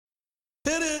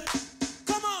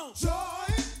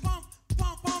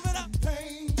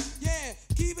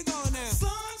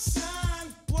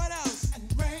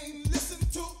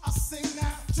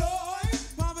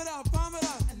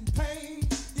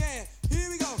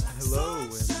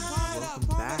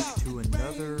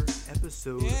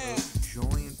episode of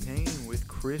Joy and Pain with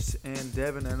Chris and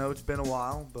Devin. I know it's been a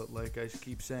while, but like I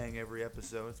keep saying every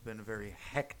episode, it's been a very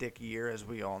hectic year, as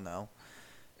we all know,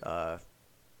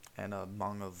 and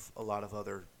among of a lot of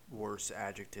other worse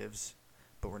adjectives,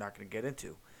 but we're not going to get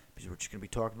into, because we're just going to be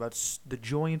talking about the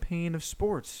joy and pain of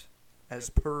sports, as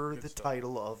per the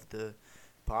title of the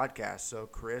podcast. So,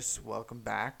 Chris, welcome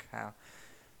back. How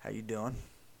you doing?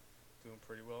 Doing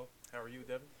pretty well. How are you,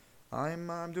 Devin?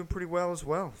 I'm doing pretty well as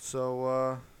well.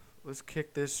 So let's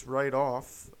kick this right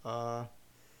off. So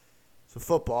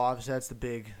football, obviously that's the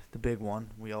big one.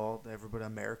 Everybody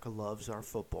in America loves our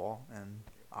football, and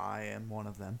I am one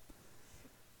of them.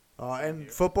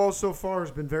 And football so far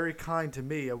has been very kind to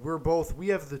me. We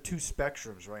have the two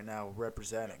spectrums right now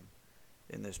representing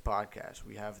in this podcast.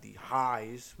 We have the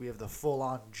highs, we have the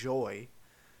full-on joy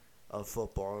of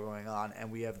football going on, and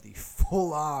we have the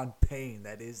full-on pain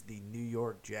that is the New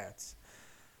York Jets.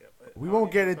 We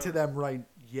won't get into them right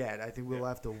yet. I think we'll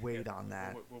have to wait on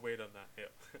that. We'll wait on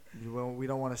that, We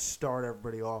don't want to start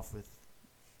everybody off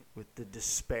with the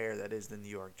despair that is the New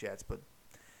York Jets, but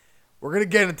we're going to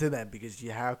get into them because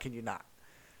how can you not?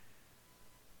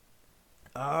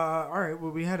 All right,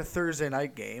 well, we had a Thursday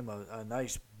night game, a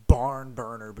nice barn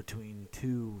burner between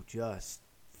two just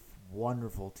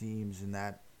wonderful teams in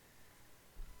that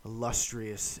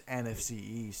illustrious NFC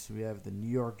East. We have the New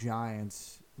York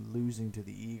Giants losing to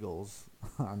the Eagles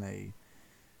on a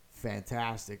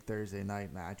fantastic Thursday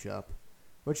night matchup,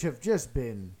 which have just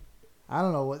been, I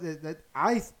don't know,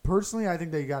 I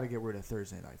think they got to get rid of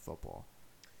Thursday night football.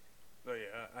 Oh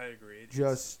yeah, I agree.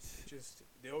 Just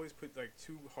they always put like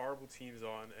two horrible teams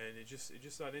on, and it's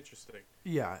just not interesting.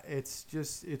 Yeah, it's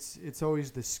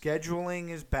always the scheduling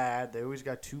is bad. They always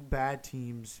got two bad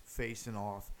teams facing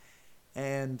off.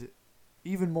 And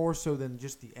even more so than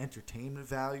just the entertainment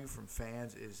value from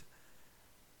fans is,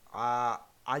 I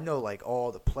know like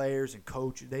all the players and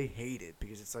coaches, they hate it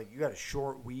because it's like you got a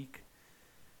short week.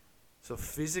 So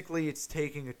physically it's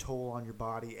taking a toll on your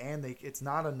body, and it's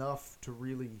not enough to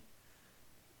really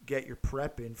get your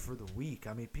prep in for the week.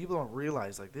 I mean, people don't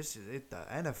realize like this is it. The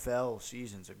NFL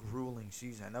season's a grueling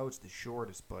season. I know it's the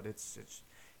shortest, but it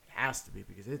has to be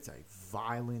because it's a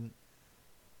violent,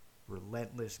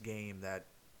 relentless game that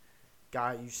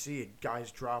you see it.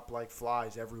 Guys drop like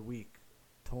flies every week.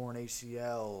 Torn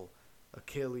ACL,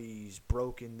 Achilles,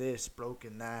 broken this,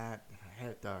 broken that,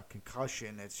 had a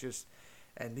concussion. It's just,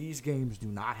 and these games do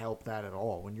not help that at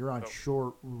all. When you're on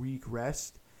short week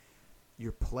rest,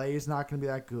 your play is not going to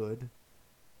be that good.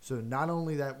 So not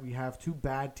only that we have two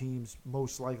bad teams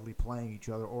most likely playing each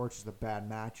other, or it's just a bad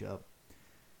matchup,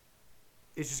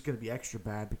 it's just going to be extra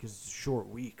bad because it's a short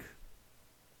week.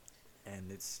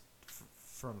 And it's,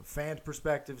 from a fan's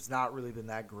perspective, it's not really been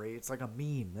that great. It's like a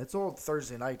meme. That's all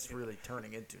Thursday night's really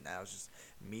turning into now. It's just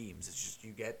memes. It's just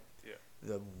you get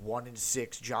the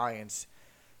 1-6 Giants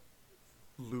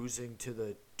losing to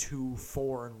the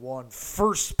 2-4-1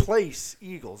 first place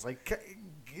Eagles. Like,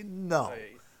 no,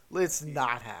 let's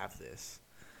not have this.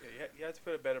 Yeah, you have to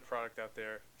put a better product out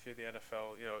there if you're the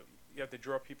NFL. You know, you have to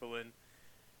draw people in,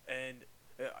 and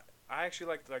I actually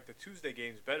like the Tuesday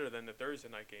games better than the Thursday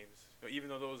night games, even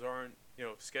though those aren't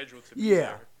scheduled to be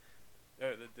there.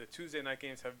 The Tuesday night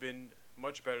games have been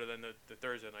much better than the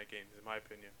Thursday night games, in my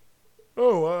opinion.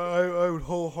 Oh, I would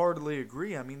wholeheartly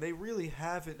agree. I mean, they really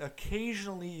haven't.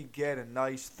 Occasionally, you get a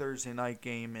nice Thursday night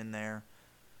game in there,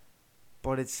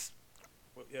 but it's.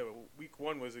 Well, week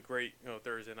one was a great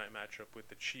Thursday night matchup with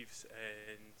the Chiefs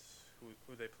and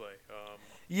who they play.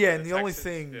 And the only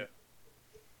thing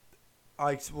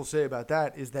I will say about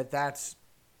that is that's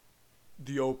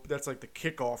like the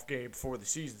kickoff game for the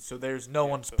season. So there's no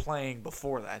one's playing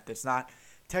before that. That's not.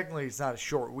 Technically, it's not a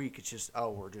short week. It's just,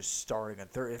 we're just starting on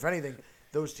Thursday. If anything,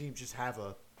 those teams just have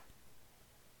a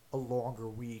longer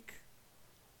week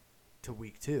to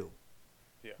week 2,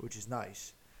 which is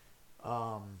nice.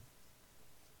 But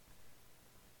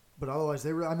otherwise,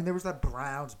 there was that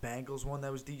Browns-Bengals one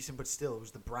that was decent, but still, it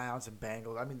was the Browns and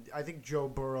Bengals. I mean, I think Joe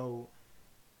Burrow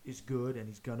is good, and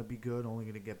he's going to be good, only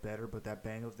going to get better. But that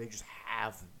Bengals, they just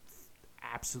have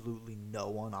absolutely no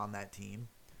one on that team,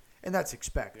 and that's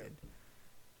expected. Yeah.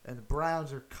 And the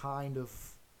Browns are kind of,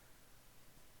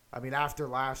 after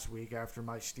last week, after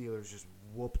my Steelers just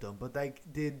whooped them. But they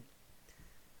did,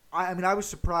 I was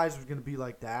surprised it was going to be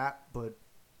like that. But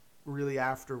really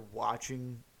after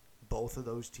watching both of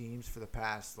those teams for the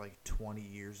past, 20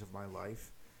 years of my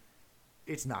life,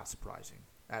 it's not surprising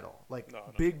at all.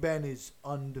 No. Big Ben is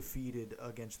undefeated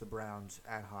against the Browns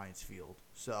at Heinz Field.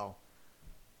 So,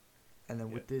 and then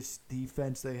with this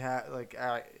defense they have,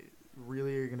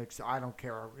 really are going to – I don't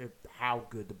care how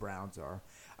good the Browns are.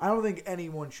 I don't think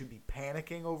anyone should be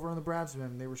panicking over on the Browns. I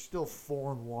mean, they were still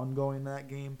 4-1 going into that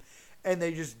game, and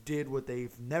they just did what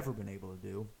they've never been able to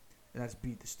do, and that's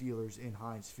beat the Steelers in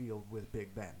Heinz Field with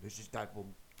Big Ben. There's just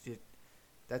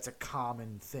that's a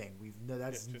common thing.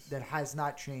 That has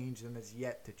not changed and has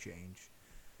yet to change.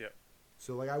 Yeah.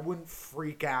 So I wouldn't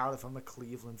freak out if I'm a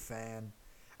Cleveland fan.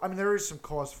 I mean, there is some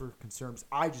cause for concerns.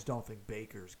 I just don't think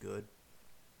Baker's good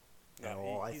at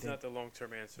all. He's not the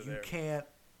long-term answer there. You can't.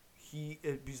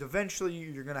 Because eventually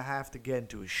you're going to have to get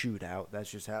into a shootout. That's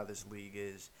just how this league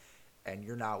is, and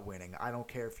you're not winning. I don't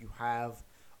care if you have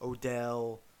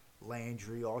Odell,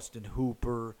 Landry, Austin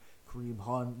Hooper, Kareem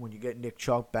Hunt. When you get Nick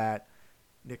Chubb back,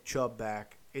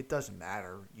 it doesn't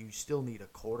matter. You still need a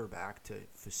quarterback to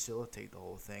facilitate the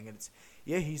whole thing. And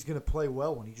he's going to play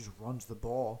well when he just runs the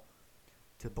ball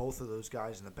to both of those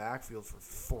guys in the backfield for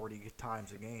 40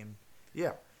 times a game.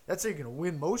 Yeah. That's how you're going to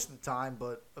win most of the time,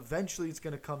 but eventually it's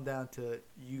going to come down to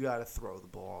you got to throw the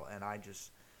ball, and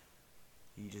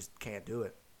he just can't do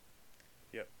it.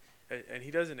 Yep, and he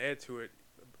doesn't add to it,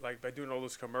 like by doing all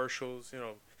those commercials,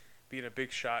 being a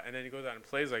big shot, and then he goes out and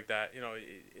plays like that.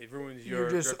 It ruins your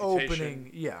You're just reputation.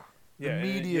 opening, yeah. The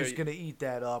media is going to eat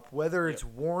that up, whether it's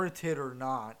warranted or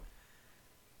not.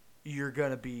 You're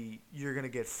going to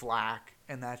get flack,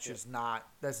 and that's just not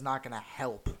going to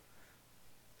help.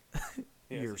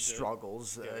 Your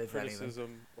struggles, if criticism,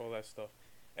 anything. all that stuff,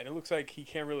 and it looks like he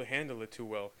can't really handle it too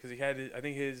well because I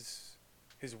think his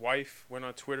wife went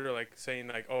on Twitter saying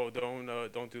oh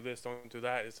don't do this, don't do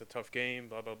that, it's a tough game,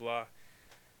 blah blah blah.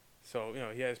 So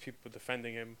he has people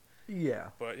defending him. Yeah,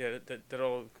 but that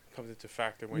all comes into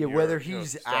factor when whether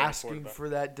he's asking for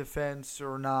that defense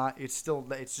or not, it's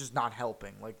just not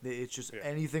helping. It's just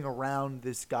anything around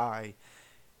this guy,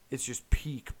 it's just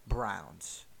peak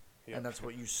Browns. Yep. And that's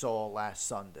what you saw last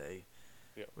Sunday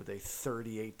with a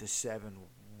 38-7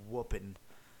 whooping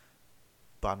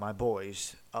by my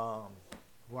boys, who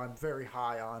I'm very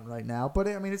high on right now. But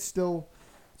I mean, it's still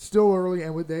early,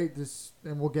 and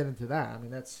and we'll get into that. I mean,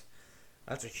 that's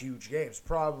a huge game. It's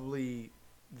probably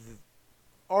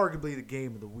arguably the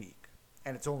game of the week,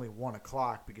 and it's only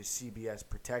 1:00 because CBS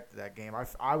protected that game.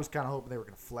 I was kind of hoping they were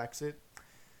going to flex it.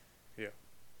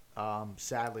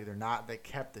 Sadly, they're not. They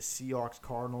kept the Seahawks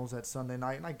Cardinals that Sunday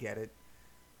night, and I get it.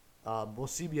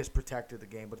 CBS protected the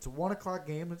game, but it's a 1:00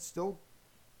 game. It's still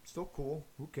cool.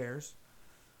 Who cares?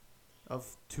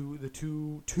 Of two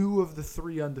of the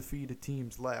three undefeated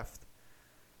teams left,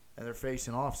 and they're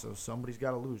facing off, so somebody's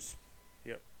got to lose.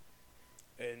 Yep.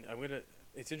 And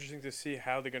it's interesting to see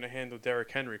how they're gonna handle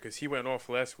Derrick Henry because he went off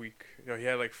last week. He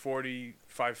had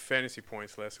 45 fantasy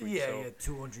points last week. Yeah, he had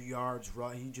 200 yards.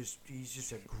 He's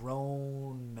just a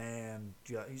grown man.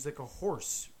 He's like a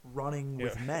horse running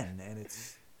with men, and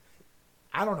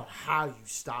I don't know how you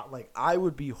stop. I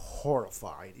would be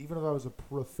horrified, even if I was a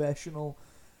professional,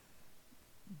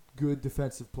 good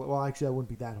defensive player. Well, actually, I wouldn't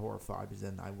be that horrified because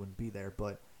then I wouldn't be there.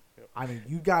 But I mean,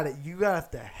 you got to.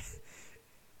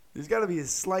 There's got to be a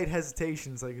slight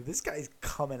hesitation. It's if this guy's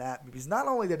coming at me, because not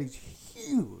only that he's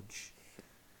huge,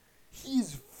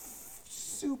 he's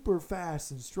super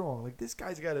fast and strong. This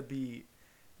guy's got to be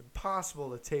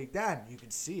impossible to take down. You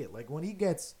can see it.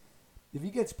 If he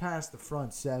gets past the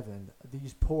front seven,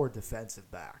 these poor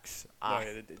defensive backs.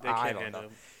 They can't handle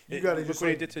him. You got to look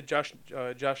what he did to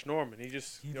Josh Norman. He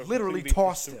just literally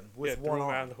tossed him with one threw him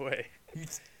arm. out of the way. He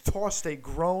tossed a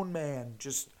grown man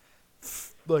just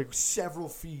several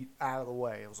feet out of the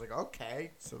way. I was okay,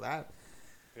 so that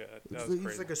was he's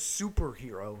crazy. like a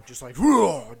superhero, just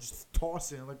just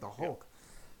tossing it like the Hulk.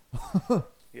 So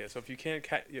if you can't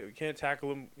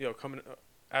tackle him, coming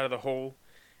out of the hole,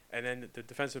 and then the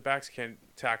defensive backs can't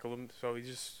tackle him, so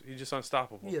he's just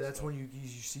unstoppable. Yeah, that's when you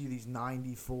see these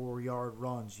 94-yard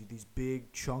runs, these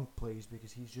big chunk plays,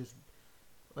 because he's just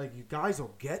you guys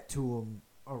will get to him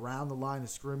around the line of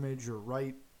scrimmage or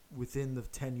right within the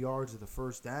 10 yards of the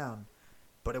first down,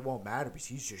 but it won't matter because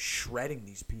he's just shredding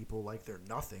these people like they're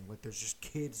nothing. There's just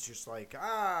kids just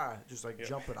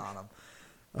jumping on them.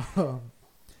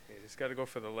 You just got to go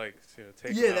for the legs.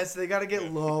 They got to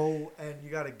get low, and you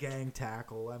got to gang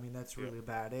tackle. I mean, that's really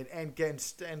about it. And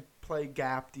play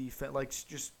gap defense,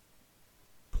 just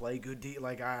play good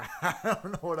I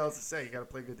don't know what else to say. You got to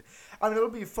play good. I mean, it'll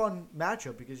be a fun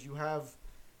matchup because you have,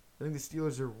 I think the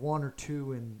Steelers are 1 or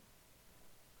 2 in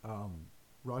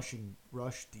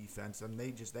rush defense, and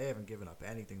they haven't given up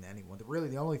anything to anyone. Really,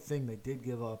 the only thing they did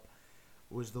give up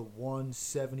was the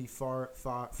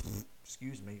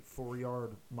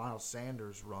 4-yard Miles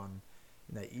Sanders run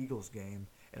in that Eagles game,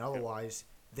 and otherwise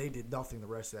they did nothing the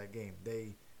rest of that game.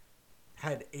 They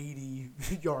had 80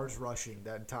 yards rushing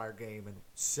that entire game, and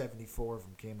 74 of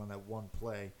them came on that one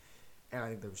play. And I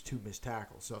think there was 2 missed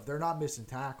tackles. So if they're not missing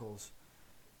tackles,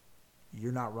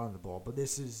 you're not running the ball. But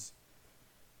this is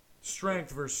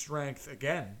strength versus strength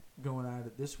again going at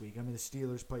it this week. I mean, the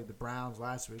Steelers played the Browns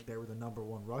last week. They were the number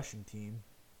 1 rushing team.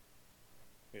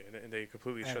 Yeah, and they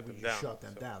completely And shut we them just down. shut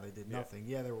them down. They did nothing.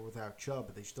 Yeah, they were without Chubb,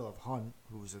 but they still have Hunt,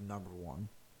 who was a number 1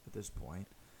 at this point.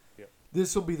 Yeah.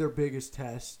 This will be their biggest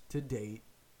test to date,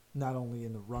 not only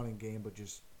in the running game, but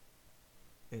just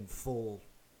in full,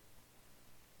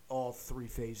 all 3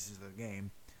 phases of the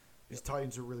game. These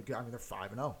Titans are really good. I mean, they're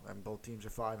 5-0. I mean, both teams are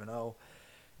 5-0.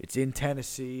 It's in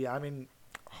Tennessee. I mean,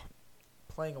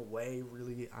 playing away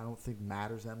really, I don't think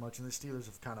matters that much. And the Steelers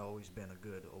have kind of always been a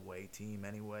good away team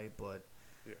anyway, but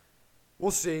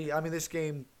we'll see. I mean, this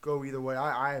game go either way.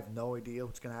 I have no idea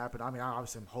what's going to happen. I mean,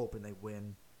 obviously I'm hoping they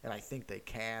win, and I think they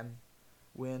can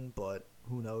win, but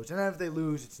who knows? And if they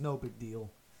lose, it's no big deal.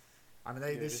 I mean,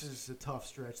 this is a tough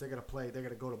stretch. They got to play. They got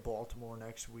to go to Baltimore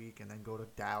next week, and then go to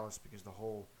Dallas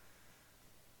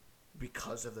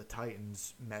because of the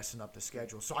Titans messing up the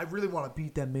schedule. So I really want to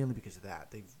beat them mainly because of that.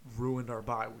 They've ruined our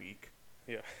bye week.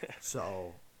 Yeah.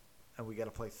 So. And we got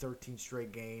to play 13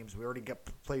 straight games. We already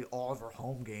played all of our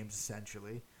home games,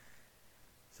 essentially.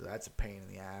 So that's a pain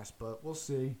in the ass. But we'll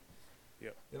see. Yeah.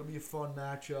 It'll be a fun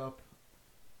matchup.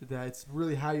 That's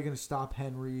really how you're going to stop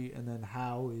Henry, and then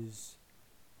who's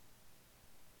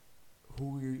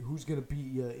going to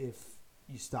beat you if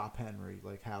you stop Henry,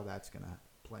 like how that's going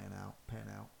to pan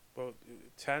out. Well,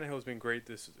 Tannehill's been great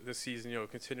this season,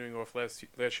 continuing off last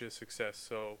year's success.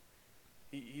 So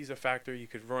he's a factor. You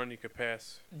could run, you could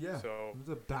pass. Yeah. So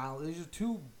these are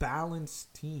 2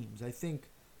 balanced teams. I think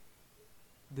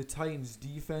the Titans'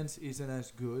 defense isn't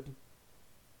as good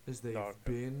as they've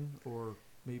been or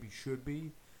maybe should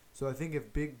be. So I think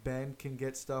if Big Ben can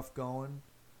get stuff going,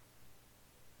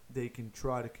 they can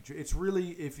try to control. It's really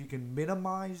if you can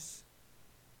minimize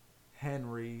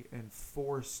Henry and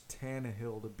force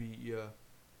Tannehill to beat you.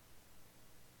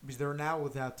 Because they're now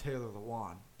without Taylor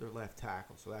Lewan, their left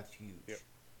tackle, so that's huge. Yep.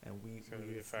 And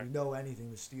if we know anything,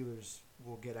 the Steelers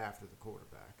will get after the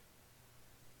quarterback.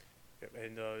 Yep.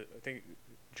 And I think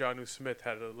Jonnu Smith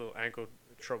had a little ankle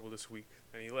trouble this week,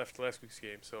 and he left last week's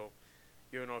game. So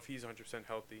you don't know if he's 100%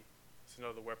 healthy. It's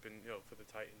another weapon, for the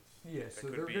Titans. Yeah, so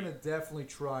they're going to definitely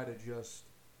try to just,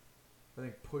 I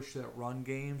think, push that run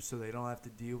game so they don't have to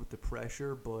deal with the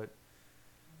pressure, but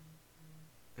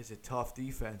it's a tough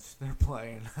defense they're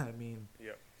playing. I mean,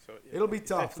 so it'll be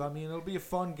tough. I mean, it'll be a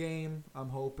fun game, I'm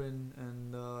hoping,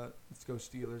 and let's go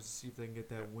Steelers to see if they can get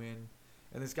that win.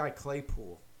 And this guy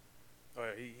Claypool. Oh,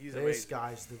 yeah, he's this amazing.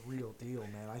 Guy's the real deal,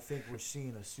 man. I think we're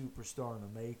seeing a superstar in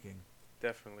the making.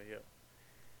 Definitely, yeah.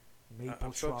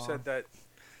 I'm so upset that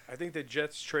I think the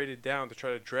Jets traded down to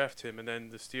try to draft him, and then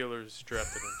the Steelers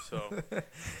drafted him. So,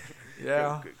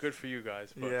 yeah, good for you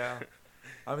guys. But. Yeah,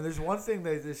 I mean, there's one thing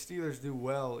that the Steelers do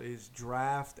well is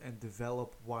draft and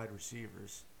develop wide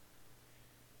receivers.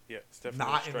 Yeah, it's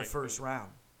definitely not in the first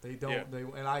round. They don't.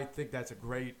 Yeah. And I think that's a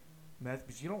great method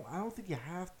because I don't think you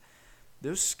have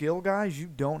those skill guys. You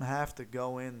don't have to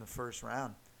go in the first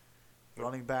round.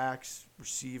 Running backs,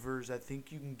 receivers. I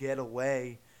think you can get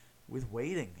away with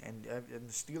waiting, and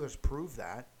the Steelers prove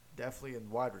that definitely in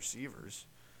wide receivers.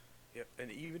 Yeah, and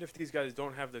even if these guys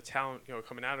don't have the talent,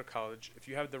 coming out of college, if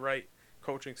you have the right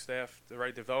coaching staff, the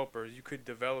right developers, you could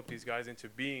develop these guys into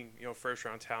being, first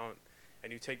round talent,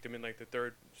 and you take them in like the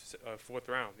 3rd, 4th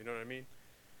round. You know what I mean?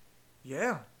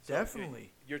 Yeah, so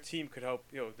definitely. Your team could help,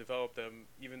 develop them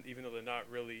even though they're not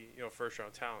really, first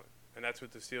round talent, and that's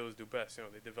what the Steelers do best. They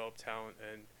develop talent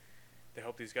and they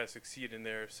help these guys succeed in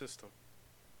their system.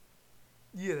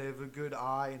 Yeah, they have a good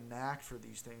eye and knack for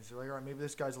these things. They're like, all right, maybe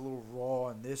this guy's a little raw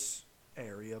in this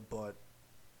area, but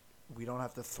we don't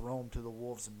have to throw him to the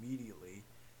wolves immediately,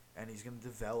 and he's going to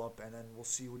develop, and then we'll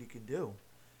see what he can do.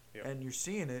 Yep. And you're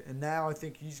seeing it, and now I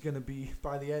think he's going to be,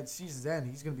 by the season's end,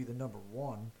 he's going to be the number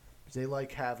 1 because they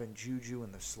like having Juju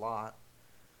in the slot.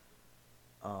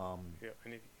 And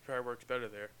he probably works better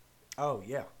there. Oh,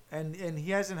 yeah. And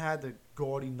he hasn't had the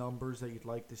gaudy numbers that you'd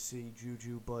like to see,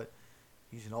 Juju, but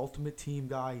he's an ultimate team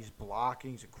guy. He's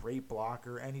blocking. He's a great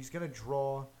blocker. And he's going to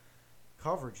draw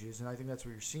coverages. And I think that's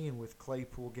what you're seeing with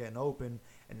Claypool getting open.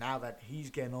 And now that he's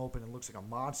getting open and looks like a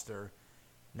monster,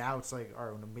 now it's like,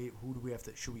 all right, who do we have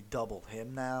to – should we double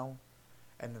him now?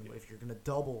 And then if you're going to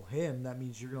double him, that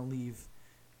means you're going to leave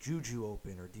Juju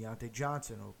open or Deontay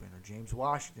Johnson open or James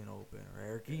Washington open or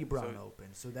Eric Ebron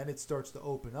open. So then it starts to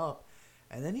open up.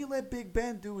 And then you let Big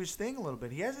Ben do his thing a little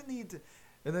bit. He hasn't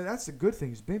 – and then that's the good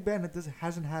thing is Big Ben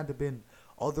hasn't had to been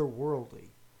otherworldly.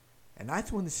 And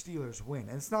that's when the Steelers win.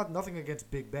 And it's not nothing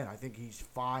against Big Ben. I think he's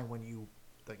fine when you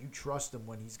trust him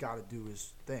when he's got to do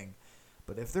his thing.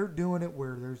 But if they're doing it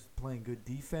where they're playing good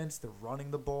defense, they're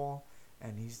running the ball,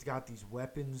 and he's got these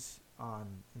weapons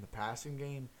in the passing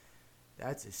game,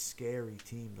 that's a scary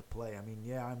team to play. I mean,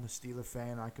 yeah, I'm a Steeler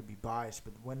fan. I could be biased.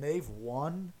 But when they've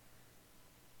won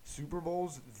Super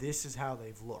Bowls, this is how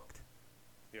they've looked.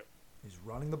 Yep. Is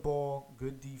running the ball,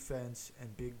 good defense,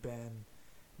 and Big Ben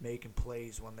making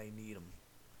plays when they need them.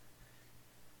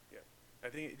 Yeah. I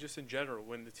think just in general,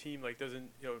 when the team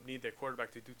doesn't need their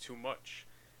quarterback to do too much,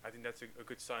 I think that's a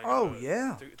good sign.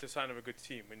 Yeah. It's a sign of a good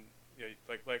team. And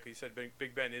like you said,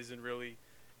 Big Ben isn't really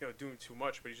doing too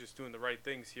much, but he's just doing the right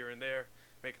things here and there,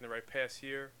 making the right pass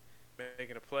here,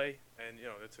 making a play, and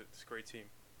it's a great team.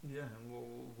 Yeah, and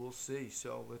we'll see.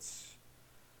 So let's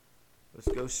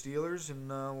go Steelers, and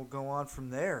we'll go on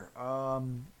from there. Now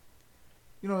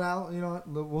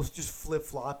we'll just flip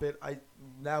flop it.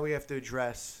 Now we have to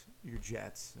address your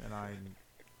Jets, and I'm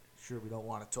sure we don't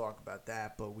want to talk about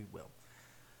that, but we will.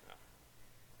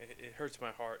 It hurts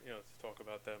my heart, to talk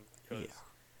about them because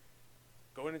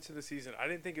going into the season, I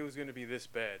didn't think it was going to be this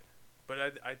bad.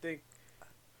 But I think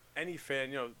any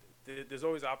fan, there's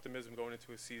always optimism going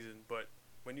into a season. But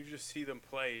when you just see them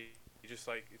play, you just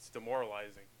it's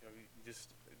demoralizing.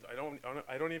 I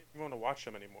don't even want to watch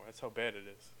them anymore. That's how bad it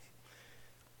is.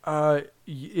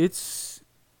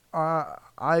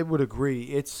 I would agree.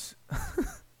 It's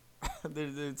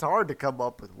hard to come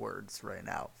up with words right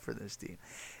now for this team.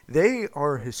 They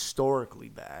are historically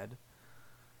bad.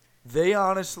 They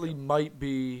honestly might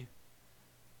be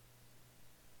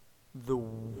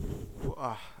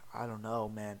I don't know,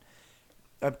 man.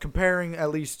 I'm comparing at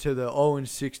least to the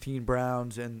 0-16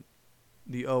 Browns and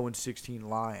the 0-16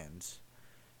 Lions.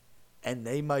 And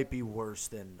they might be worse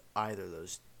than either of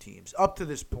those teams up to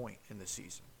this point in the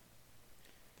season.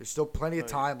 There's still plenty of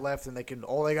time left, and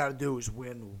all they got to do is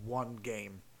win one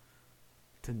game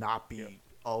to not be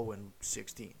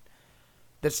 0-16.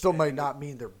 That still might not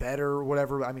mean they're better or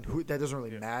whatever. I mean, that doesn't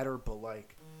really matter, but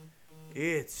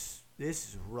this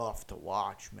is rough to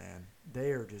watch, man.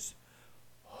 They are just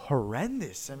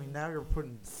horrendous. I mean, now you're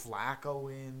putting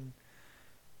Flacco in.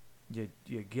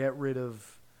 You get rid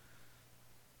of.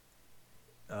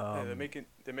 They're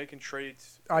making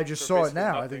trades. I just saw it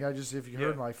now. Nothing. I think if you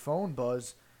heard my phone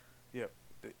buzz. Yeah.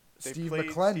 They Steve played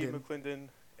McClendon. Steve McClendon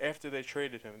after they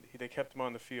traded him. They kept him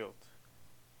on the field.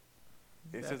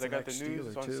 It says I got the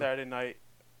news on Saturday night,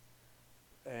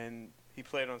 and he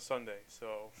played on Sunday.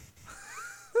 So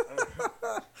I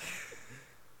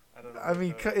don't know. I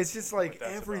mean, it's just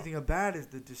everything about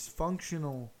it, the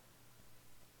dysfunctional.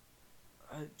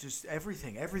 Just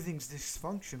everything. Everything's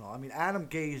dysfunctional. I mean, Adam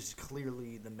Gase is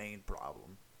clearly the main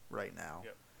problem right now.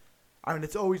 Yep. I mean,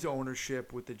 it's always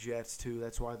ownership with the Jets, too.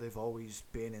 That's why they've always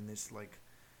been in this,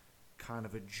 kind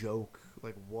of a joke.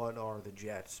 What are the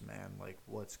Jets, man?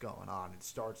 What's going on? It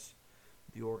starts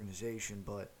the organization,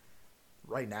 but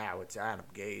right now it's Adam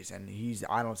Gase, and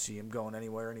I don't see him going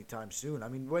anywhere anytime soon. I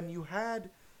mean, when you had,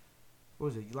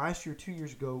 what was it, last year, 2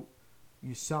 years ago,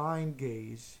 you signed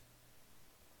Gase.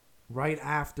 Right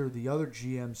after the other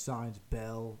GM signs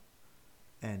Bell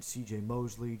and C.J.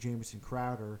 Mosley, Jamison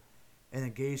Crowder, and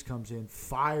then Gase comes in,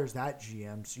 fires that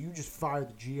GM. So you just fired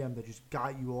the GM that just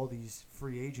got you all these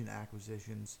free agent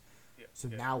acquisitions.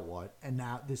 Now what? And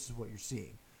now this is what you're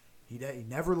seeing. He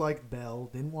never liked Bell,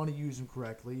 didn't want to use him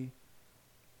correctly.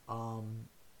 That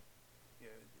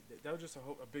was just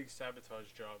a big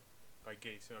sabotage job by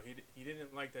Gase. He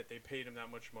didn't like that they paid him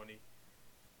that much money,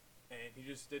 and he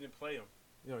just didn't play him.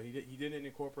 He didn't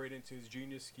incorporate into his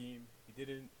genius scheme. He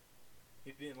didn't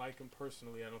like him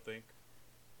personally, I don't think.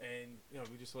 And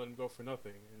we just let him go for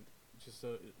nothing. And just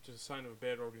a sign of a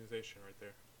bad organization right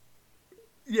there.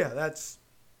 Yeah, that's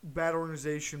bad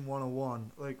organization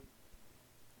 101.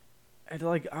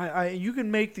 You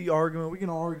can make the argument. We can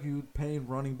argue paying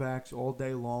running backs all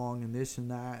day long and this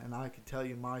and that, and I can tell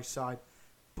you my side.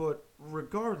 But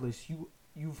regardless, you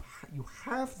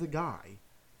have the guy,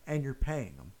 and you're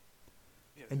paying him.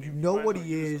 And you know what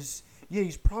he is. Yeah,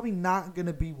 he's probably not going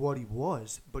to be what he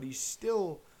was, but he's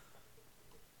still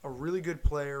a really good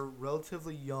player,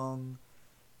 relatively young,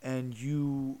 and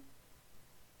you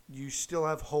still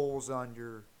have holes on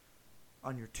your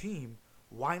team.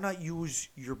 Why not use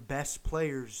your best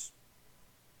players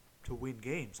to win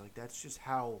games? That's just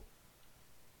how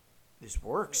this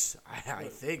works. I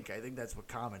think that's what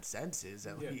common sense is,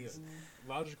 at least.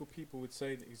 Yeah. Logical people would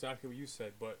say exactly what you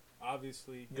said, but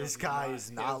obviously this guy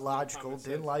is not logical.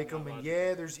 Didn't like him, and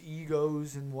there's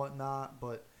egos and whatnot,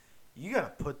 but you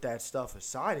got to put that stuff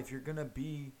aside if you're gonna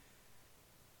be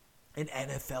an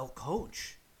NFL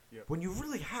coach. Yep. when you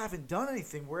really haven't done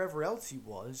anything wherever else he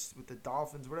was with the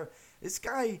Dolphins, whatever. This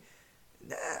guy,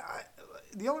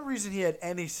 the only reason he had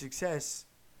any success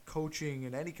coaching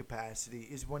in any capacity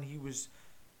is when he was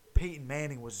Peyton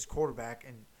Manning was his quarterback,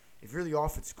 and if you're the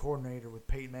offensive coordinator with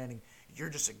Peyton Manning, you're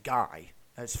just a guy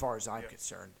as far as I'm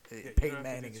concerned. Peyton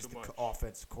Manning is the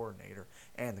offensive coordinator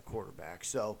and the quarterback,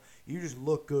 so you just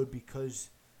look good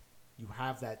because you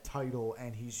have that title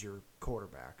and he's your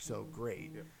quarterback. So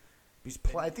great. Yep.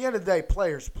 Because at the end of the day,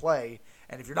 players play,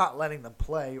 and if you're not letting them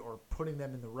play or putting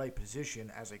them in the right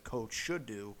position, as a coach should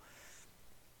do,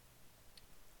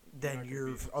 then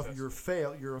you're a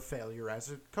failure as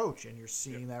a coach, and you're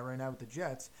seeing that right now with the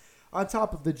Jets. On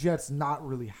top of the Jets not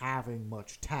really having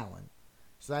much talent,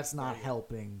 so that's not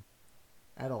helping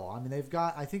at all. I mean, they've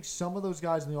got, I think some of those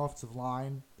guys in the offensive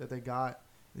line that they got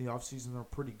in the offseason are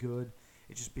pretty good.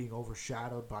 It's just being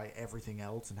overshadowed by everything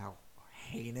else and how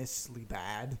heinously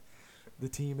bad the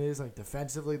team is. Like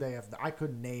defensively, I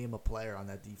couldn't name a player on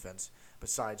that defense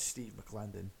besides Steve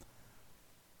McClendon.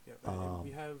 Yeah,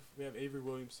 we have Avery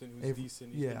Williamson who's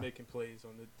decent. He's been making plays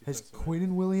on the defensive Has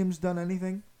Quinnen Williams done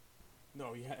anything?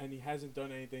 No, he hasn't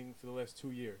done anything for the last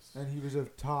 2 years. And he was a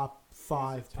top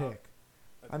 5 pick.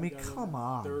 I mean, come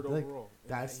on. Third overall.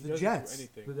 That's the Jets.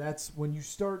 But that's when you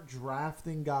start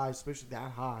drafting guys, especially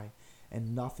that high,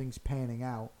 and nothing's panning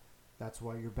out. That's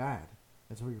why you're bad.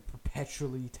 That's why you're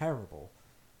perpetually terrible.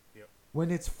 Yep.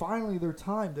 When it's finally their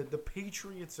time, the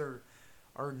Patriots are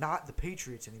not the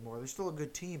Patriots anymore. They're still a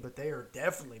good team, but they are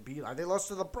definitely beat. They lost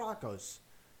to the Broncos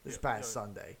this past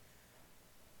Sunday.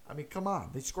 I mean, come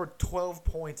on. They scored 12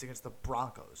 points against the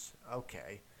Broncos.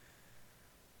 Okay.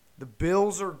 The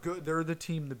Bills are good. They're the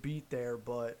team to beat there,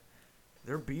 but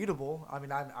they're beatable. I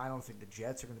mean, I don't think the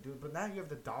Jets are going to do it. But now you have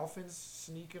the Dolphins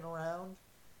sneaking around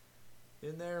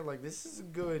in there. Like, this is a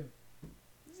good.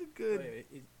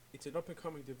 It's an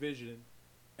up-and-coming division,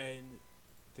 and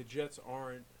the Jets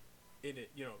aren't in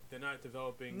it. You know, they're not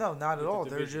developing. No, not at all.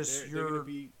 They're just they're going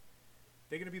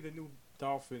to be the new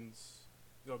Dolphins.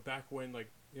 You know, back when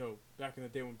back in the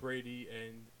day when Brady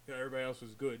and everybody else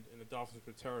was good and the Dolphins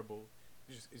were terrible.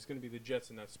 It's going to be the Jets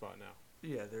in that spot now.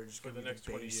 Yeah, they're just going to be the next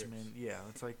 20 years. Yeah,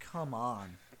 it's like, come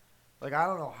on. Like, I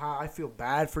don't know how. I feel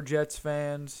bad for Jets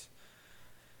fans.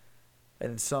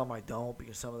 And some I don't,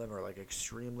 because some of them are, like,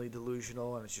 extremely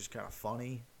delusional, and it's just kind of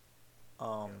funny.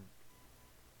 But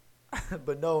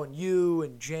knowing you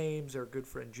and James, our good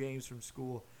friend James from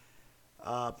school,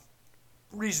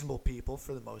 reasonable people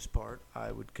for the most part,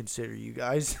 I would consider you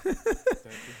guys.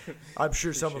 Thank you. I'm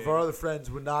sure some of our other friends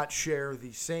would not share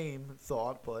the same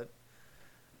thought, but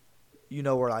you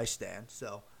know where I stand.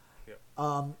 So,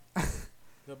 but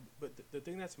the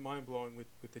thing that's mind blowing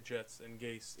with the Jets and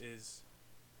Gase is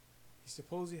he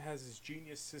supposedly has this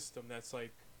genius system that's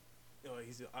like,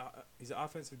 he's an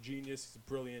offensive genius. He's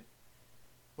brilliant,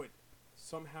 but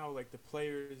somehow like the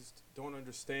players don't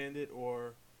understand it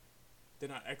or they're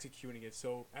not executing it.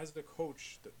 So as the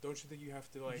coach, don't you think you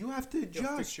have to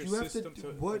adjust? Fix your system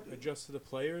to adjust to the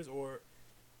players, or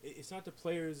it's not the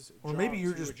players' or job maybe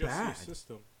you're to just adjust bad. Your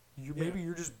system. Maybe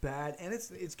you're just bad, and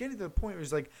it's getting to the point where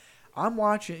it's like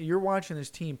you're watching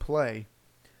this team play.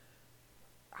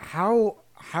 How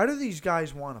do these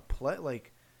guys want to play?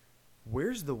 Like,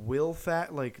 where's the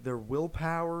like their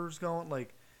willpower's going?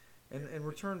 Like, and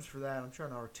returns for that, I'm trying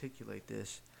to articulate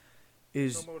this.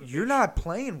 You're not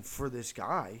playing for this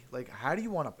guy. Like, how do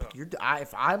you want to?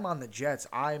 If I'm on the Jets,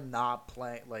 I'm not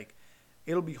playing. Like,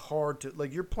 it'll be hard to.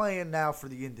 Like, you're playing now for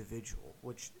the individual,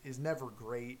 which is never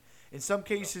great. In some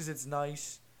cases, it's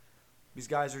nice. These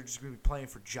guys are just going to be playing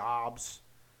for jobs,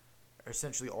 or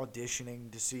essentially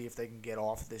auditioning to see if they can get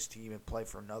off this team and play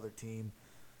for another team,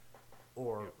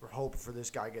 or hope for this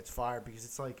guy gets fired. Because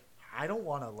it's like, I don't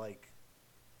want to Like,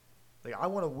 I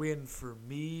want to win for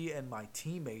me and my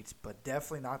teammates, but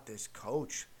definitely not this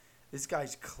coach. This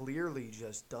guy's clearly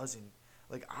just doesn't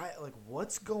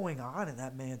what's going on in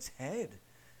that man's head?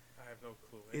 I have no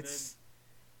clue. And then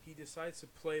he decides to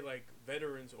play like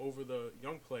veterans over the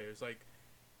young players. Like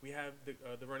we have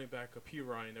the running back P.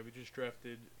 Ryan that we just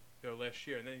drafted last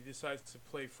year, and then he decides to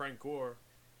play Frank Gore,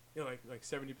 like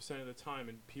 70% of the time,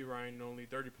 and P. Ryan only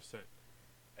 30%.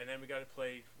 And then we got to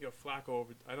play Flacco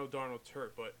over. I know Darnold's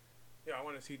hurt, but I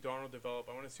want to see Darnold develop.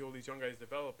 I want to see all these young guys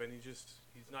develop, and he's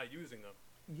not using them.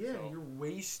 Yeah, so.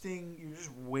 You're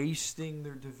just wasting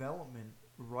their development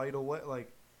right away.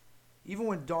 Like, even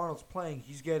when Darnold's playing,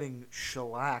 he's getting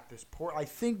shellacked. I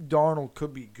think Darnold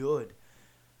could be good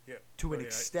to an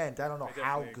extent. I don't know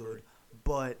how good,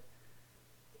 but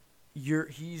you're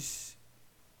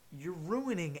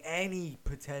ruining any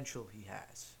potential he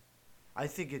has. I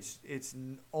think it's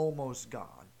almost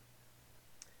gone.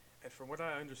 and from what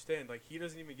I understand, like he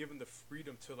doesn't even give him the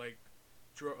freedom to like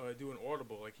do an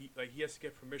audible. He has to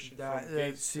get permission from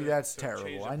Gase That's to change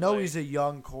terrible. the I know play. he's a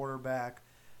young quarterback,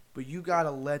 but you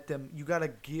gotta let them. You gotta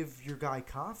give your guy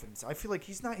confidence. I feel like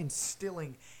he's not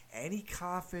instilling any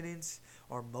confidence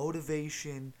or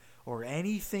motivation or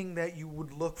anything that you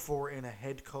would look for in a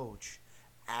head coach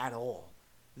at all.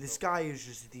 This guy is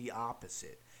just the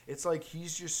opposite. It's like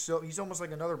he's almost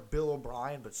like another Bill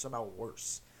O'Brien, but somehow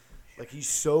worse. Like he's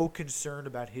so concerned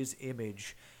about his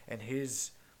image and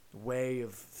his way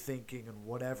of thinking and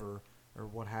whatever or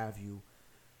what have you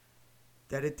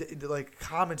that it like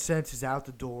common sense is out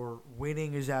the door,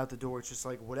 winning is out the door. It's just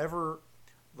like whatever,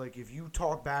 like if you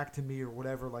talk back to me or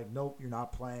whatever, like nope, you're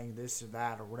not playing this or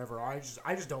that or whatever. I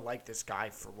just don't like this guy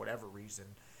for whatever reason.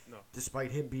 No.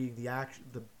 Despite him being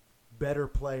the better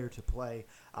player to play,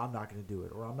 I'm not going to do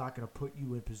it, or I'm not going to put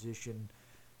you in position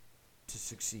to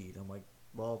succeed. I'm like,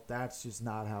 well, that's just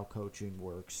not how coaching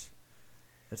works.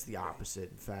 That's the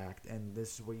opposite, in fact. And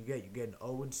this is what you get. You get an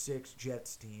 0-6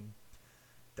 Jets team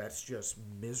that's just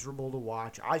miserable to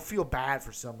watch. I feel bad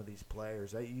for some of these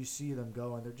players. You see them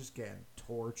go, and they're just getting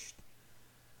torched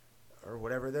or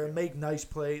whatever. They make nice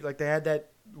plays. Like they had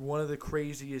that one of the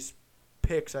craziest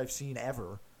picks I've seen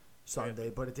ever Sunday,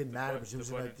 but it didn't matter because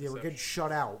they were getting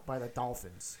shut out by the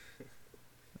Dolphins.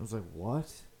 I was like, what?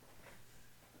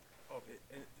 Oh,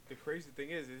 and the crazy thing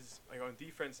is like on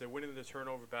defense, they're winning the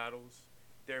turnover battles.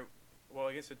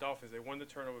 Against the Dolphins, they won the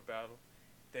turnover battle.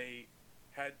 They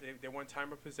won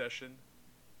time of possession,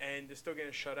 and they're still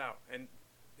getting shut out. And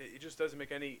it just doesn't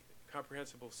make any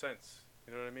comprehensible sense.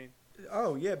 You know what I mean?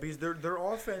 Oh yeah, because their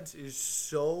offense is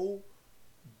so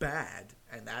bad,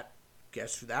 and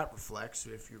guess who that reflects?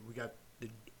 We got the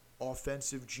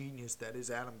offensive genius that is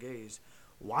Adam Gase.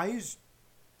 Why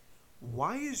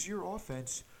is your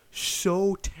offense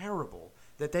so terrible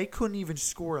that they couldn't even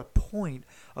score a point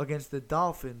against the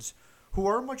Dolphins, who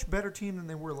are a much better team than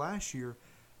they were last year?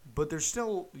 But they're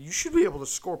still, you should be able to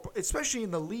score, especially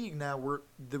in the league now where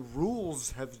the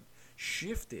rules have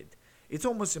shifted. It's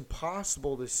almost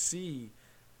impossible to see,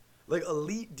 like,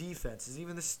 elite defenses,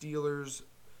 even the Steelers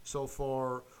so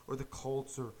far, or the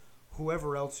Colts, or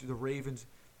whoever else, the Ravens,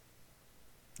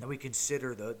 that we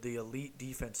consider the elite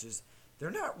defenses.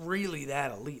 They're not really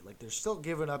that elite. Like, they're still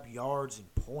giving up yards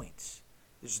and points.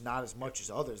 There's not as much as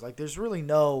others. Like, there's really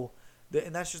no...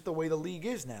 And that's just the way the league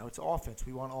is now. It's offense.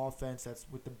 We want offense. That's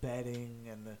with the betting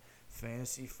and the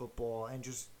fantasy football and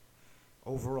just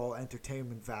overall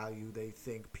entertainment value. They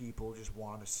think people just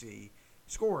want to see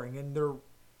scoring, and they're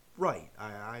right.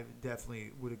 I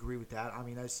definitely would agree with that. I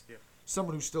mean, as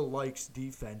someone who still likes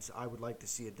defense, I would like to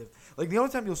see it. Like, the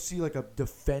only time you'll see, like, a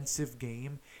defensive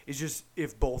game is just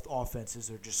if both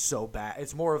offenses are just so bad.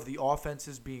 It's more of the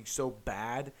offenses being so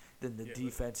bad than the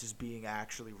defenses being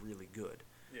actually really good.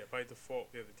 Yeah, by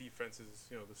default, the defense is,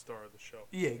 the star of the show.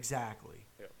 Yeah, exactly.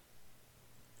 Yeah.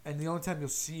 And the only time you'll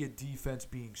see a defense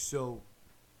being so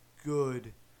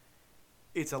good,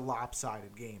 it's a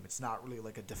lopsided game. It's not really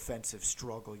like a defensive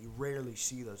struggle. You rarely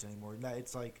see those anymore.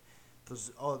 It's like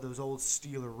those old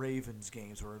Steeler-Ravens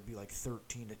games where it'd be like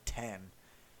 13-10.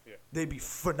 Yeah. They'd be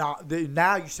phenomenal.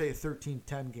 Now you say a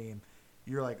 13-10 game,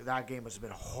 you're like, that game must have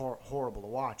been horrible to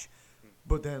watch.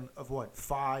 But then,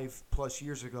 5+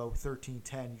 years ago,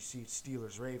 13-10, you see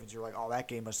Steelers-Ravens, you're like, oh, that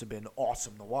game must have been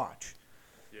awesome to watch.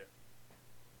 Yeah.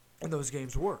 And those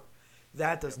games were.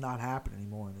 That does not happen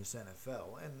anymore in this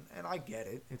NFL. And I get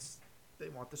it. They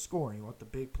want the scoring. You want the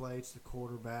big plays, the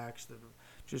quarterbacks,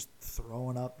 just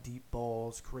throwing up deep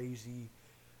balls, crazy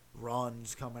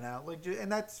runs coming out.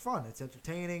 And that's fun. It's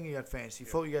entertaining. You got fantasy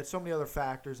football. You got so many other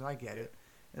factors, and I get it.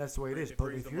 And that's the way it is. But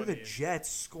if you're the Jets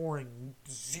scoring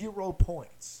 0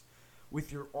 points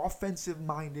with your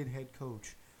offensive-minded head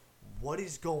coach, what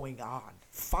is going on?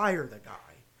 Fire the guy.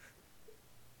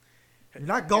 You're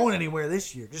not going anywhere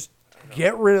this year. Just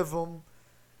get rid of him.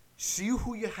 See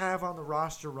who you have on the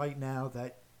roster right now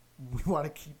that we want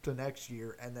to keep the next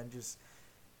year, and then just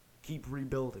keep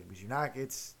rebuilding. Because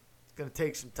it's going to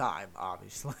take some time,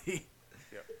 obviously.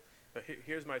 Yeah. But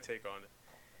here's my take on it.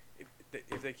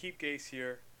 If they keep Gase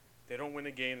here, they don't win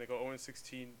a game, they go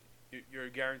 0-16, you're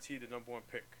guaranteed the number 1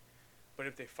 pick. But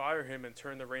if they fire him and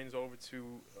turn the reins over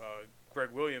to Greg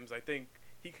Williams, I think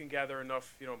he can gather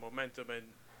enough, momentum and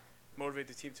motivate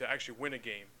the team to actually win a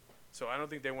game. So I don't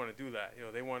think they want to do that.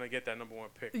 They want to get that number 1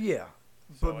 pick. Yeah.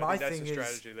 So but my that's thing the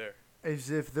strategy there. Is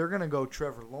if they're going to go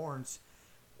Trevor Lawrence,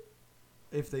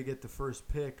 if they get the first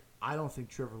pick, I don't think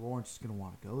Trevor Lawrence is going to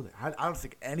want to go there. I don't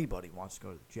think anybody wants to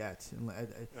go to the Jets. No,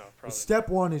 probably. Step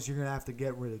one is you're going to have to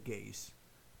get rid of Gase.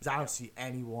 Because I don't see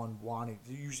anyone wanting –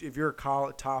 if you're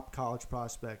a top college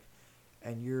prospect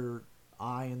and you're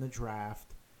eyeing the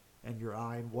draft and you're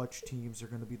eyeing which teams are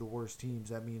going to be the worst teams,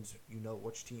 that means you know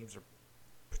which teams are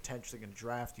potentially going to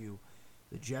draft you.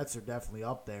 The Jets are definitely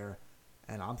up there,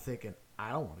 and I'm thinking,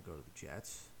 I don't want to go to the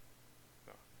Jets.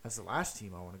 No. That's the last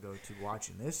team I want to go to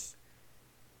watching this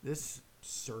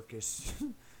circus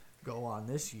go on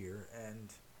this year,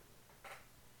 and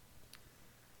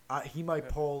he might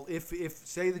pull if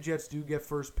say the Jets do get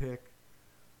first pick,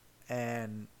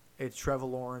 and it's Trevor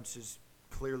Lawrence is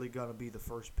clearly gonna be the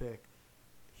first pick.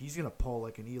 He's gonna pull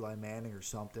like an Eli Manning or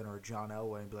something or a John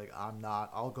Elway and be like, I'm not.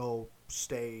 I'll go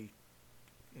stay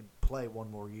and play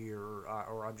one more year,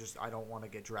 or I don't want to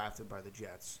get drafted by the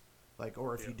Jets. Like,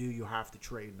 or if you do, you have to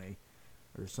trade me,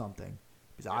 or something,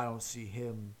 because I don't see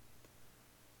him.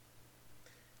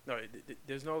 No,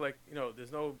 there's no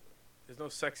there's no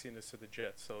sexiness to the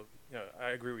Jets. So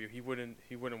I agree with you. He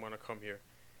wouldn't want to come here.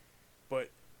 But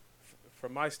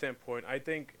from my standpoint, I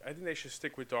think they should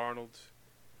stick with Darnold.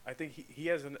 I think he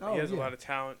has a lot of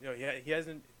talent. He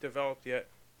hasn't developed yet.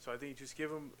 So I think just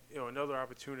give him another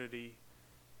opportunity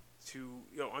to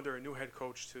under a new head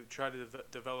coach to try to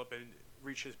develop and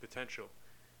reach his potential.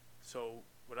 So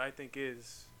what I think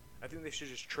they should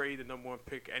just trade the number 1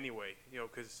 pick anyway.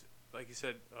 Because like you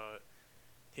said,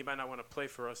 he might not want to play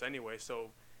for us anyway.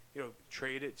 So,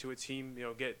 trade it to a team.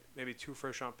 Get maybe 2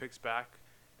 first-round picks back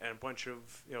and a bunch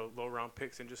of low-round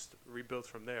picks and just rebuild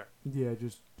from there. Yeah,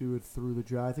 just do it through the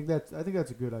draft. I think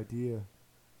that's a good idea.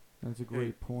 That's a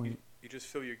great point. You just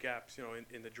fill your gaps,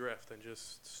 in the draft and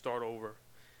just start over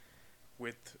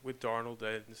with Darnold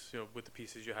and with the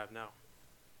pieces you have now.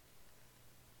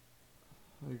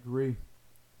 I agree.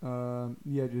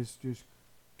 Just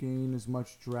gain as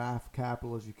much draft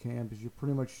capital as you can, because you're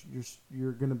pretty much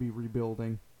you're going to be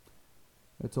rebuilding.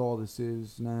 That's all this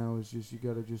is now. Is just you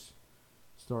got to just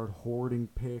start hoarding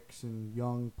picks and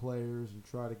young players and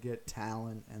try to get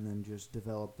talent and then just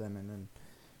develop them, and then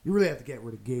you really have to get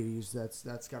rid of Gase.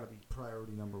 That's got to be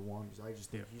priority number 1, because I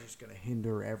just think he's just going to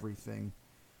hinder everything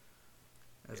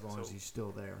as long as he's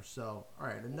still there. So, all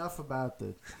right, enough about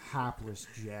the hapless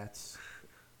Jets.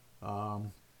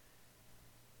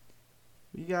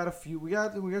 We got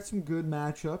some good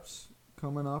matchups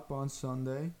coming up on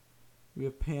Sunday. We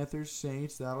have Panthers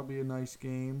Saints. That'll be a nice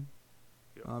game.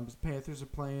 The Panthers are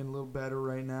playing a little better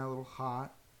right now, a little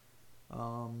hot.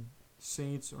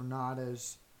 Saints are not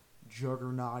as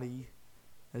juggernauty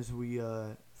as we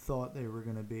thought they were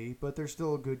going to be, but they're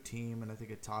still a good team, and I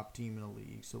think a top team in the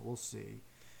league. So we'll see.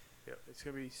 Yeah, it's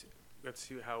gonna be. Let's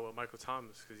see how Michael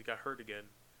Thomas, because he got hurt again,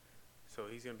 so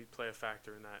he's gonna play a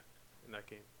factor in that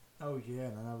game. Oh, yeah,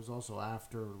 and that was also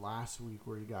after last week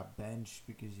where he got benched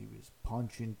because he was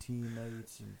punching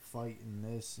teammates and fighting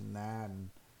this and that. And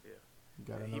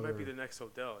he might be the next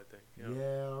Odell, I think.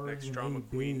 Or next even drama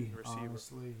queen receiver.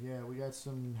 Honestly. Yeah, we got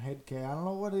some head case. I don't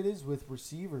know what it is with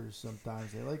receivers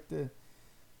sometimes. They like to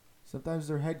 – sometimes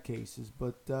they're head cases.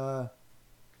 But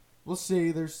we'll see.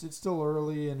 It's still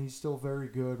early, and he's still very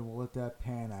good, and we'll let that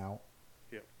pan out.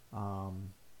 Yeah.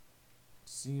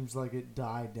 Seems like it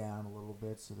died down a little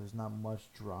bit, so there's not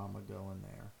much drama going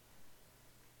there.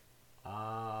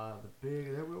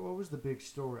 What was the big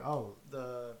story? Oh,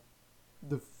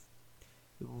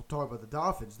 we'll talk about the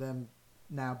Dolphins. Them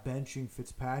now benching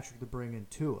Fitzpatrick to bring in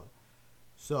Tua.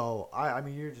 So I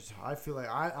feel like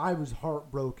I was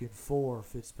heartbroken for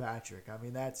Fitzpatrick.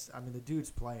 The dude's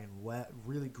playing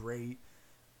really great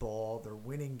ball. They're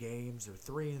winning games. They're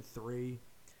 3-3.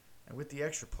 And with the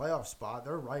extra playoff spot,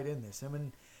 they're right in this.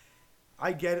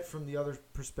 I get it from the other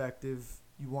perspective.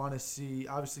 You want to see,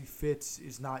 obviously, Fitz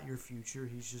is not your future.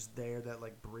 He's just there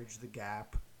that, bridge the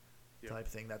gap type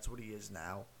thing. That's what he is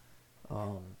now.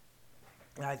 And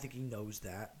I think he knows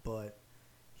that. But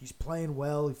he's playing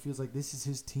well. He feels like this is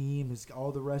his team.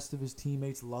 All the rest of his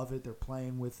teammates love it. They're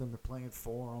playing with him. They're playing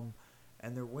for him.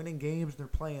 And they're winning games. And they're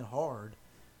playing hard.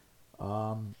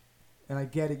 And I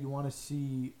get it. You want to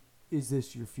see... Is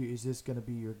this going to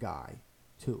be your guy,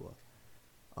 Tua?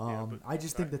 I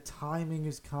just think the timing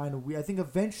is kind of weird. I think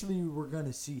eventually we're going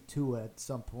to see Tua at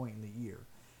some point in the year.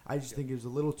 I just think it was a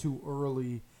little too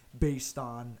early based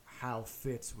on how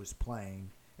Fitz was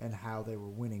playing and how they were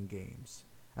winning games.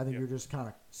 I think you're just kind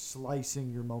of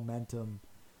slicing your momentum,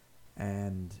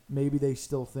 and maybe they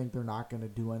still think they're not going to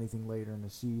do anything later in the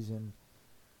season.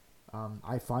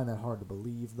 I find that hard to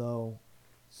believe, though.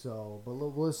 So, but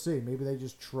we'll see. Maybe they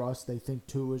just trust. They think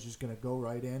Tua's just going to go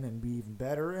right in and be even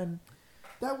better. And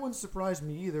that wouldn't surprise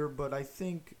me either, but I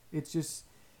think it's just...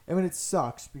 it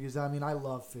sucks because, I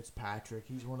love Fitzpatrick.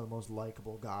 He's one of the most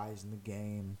likable guys in the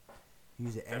game.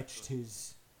 He's etched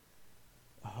his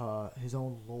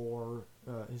own lore,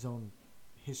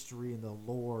 history and the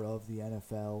lore of the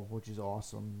NFL, which is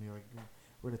awesome. You're like,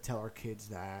 we're gonna tell our kids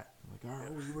that. Like, all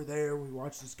right, we were there. We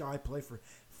watched this guy play for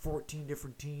 14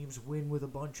 different teams, win with a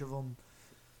bunch of them.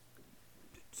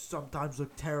 Sometimes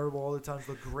look terrible, other times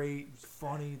look great. He was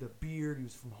funny. The beard. He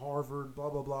was from Harvard. Blah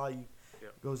blah blah. He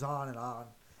goes on and on.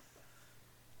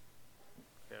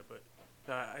 Yeah, but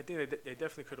I think they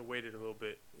definitely could have waited a little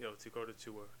bit, to go to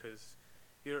Tua, because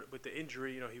with the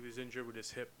injury, he was injured with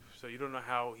his hip, so you don't know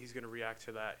how he's going to react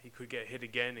to that. He could get hit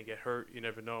again and get hurt. You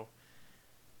never know,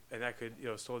 and that could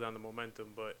slow down the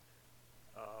momentum. But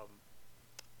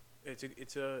it's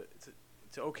an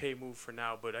okay move for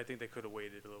now, but I think they could have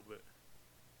waited a little bit.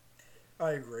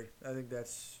 I agree. I think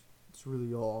it's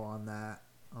really all on that.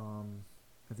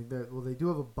 I think that they do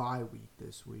have a bye week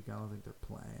this week. I don't think they're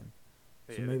playing.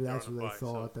 So maybe that's what they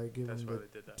thought. They give them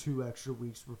 2 extra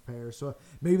weeks to prepare. So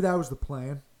maybe that was the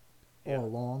plan all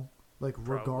along. Like,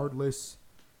 regardless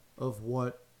of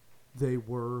what they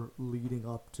were leading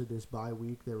up to this bye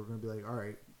week, they were going to be like, all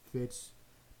right, Fitz.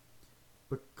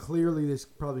 But clearly this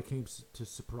probably came to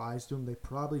surprise to him. They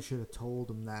probably should have told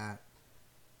him that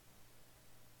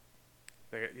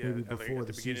maybe before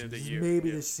the season.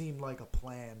 Maybe this seemed like a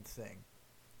planned thing.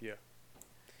 Yeah.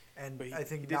 And he, I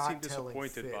think he did not seem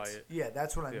disappointed Fitz. by it. Yeah,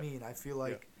 that's what I mean. I feel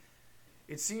like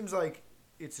it seems like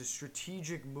it's a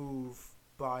strategic move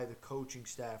by the coaching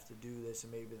staff to do this,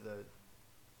 and maybe the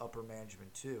upper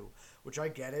management too, which I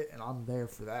get it, and I'm there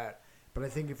for that. But I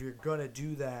think if you're going to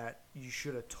do that, you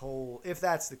should have told – if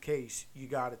that's the case, you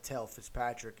got to tell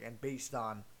Fitzpatrick. And based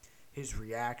on his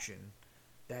reaction,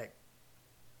 that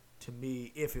to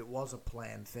me, if it was a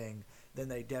planned thing, then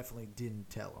they definitely didn't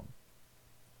tell him.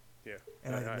 Yeah,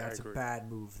 and I think that's a bad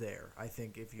move there. I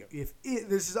think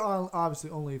this is obviously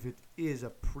only if it is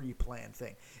a pre-planned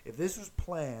thing. If this was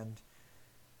planned,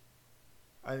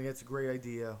 I think that's a great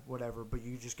idea. Whatever, but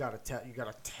you just got to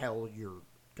tell your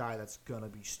guy that's gonna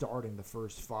be starting the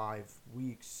first 5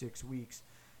 weeks, 6 weeks,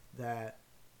 that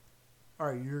all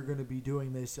right, you're gonna be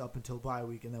doing this up until bye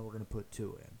week, and then we're gonna put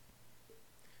 2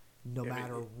 in. No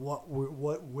matter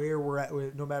where we're at,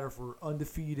 no matter if we're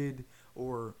undefeated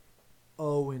or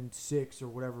 0-6 or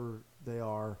whatever they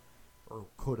are or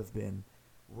could have been,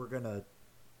 you're gonna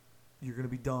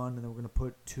be done, and then we're gonna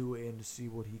put 2 in to see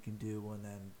what he can do, and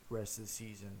then the rest of the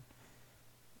season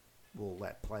we'll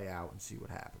let play out and see what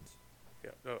happens.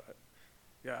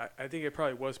 I think it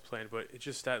probably was planned, but it's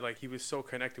just that he was so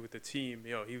connected with the team.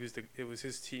 It was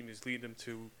his team is leading him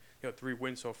to 3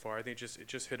 wins so far. I think it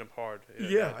just hit him hard.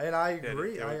 And I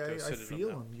agree. I feel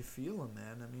him. You feel him,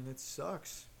 man. I mean, it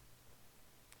sucks.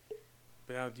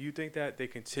 But now, do you think that they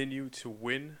continue to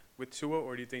win with Tua,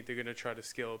 or do you think they're going to try to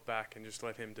scale it back and just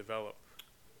let him develop?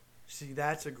 See,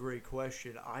 that's a great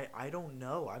question. I don't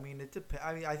know. I mean, it depends.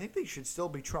 I mean, I think they should still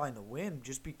be trying to win,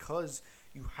 just because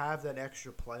you have that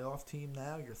extra playoff team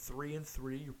now. You're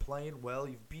 3-3. You're playing well.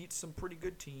 You've beat some pretty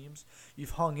good teams.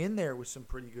 You've hung in there with some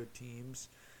pretty good teams.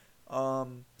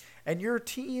 And you're a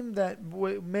team that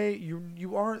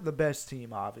you aren't the best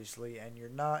team, obviously, and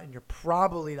you're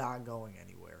probably not going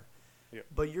anywhere. Yep.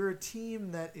 But you're a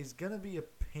team that is gonna be a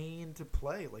pain to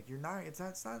play. Like, you're not. It's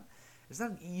not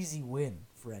an easy win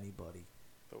for anybody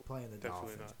playing the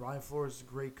Dolphins. Not. Brian Flores is a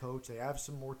great coach. They have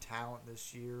some more talent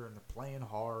this year, and they're playing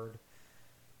hard.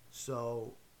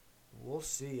 So we'll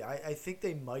see. I think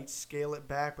they might scale it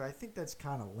back, but I think that's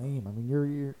kind of lame. I mean,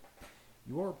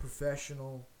 you are a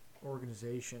professional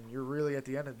organization. You're really, at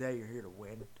the end of the day, you're here to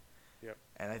win. Yep.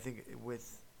 And I think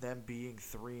with them being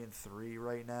 3-3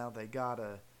 right now,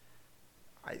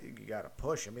 I think you gotta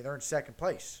push. I mean, they're in second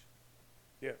place.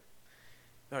 Yeah.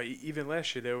 No, even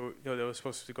last year they were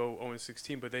supposed to go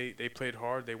 0-16, but they played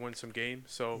hard. They won some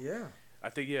games. So yeah. I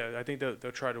think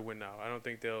they'll try to win now. I don't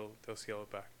think they'll scale it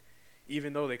back.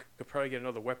 Even though they could probably get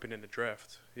another weapon in the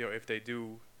draft, if they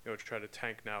do, try to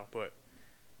tank now. But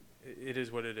it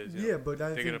is what it is. But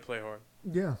they're going to play hard.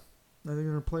 Yeah, they're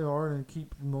going to play hard and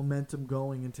keep momentum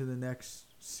going into the next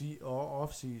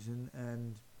off season,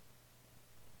 and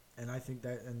I think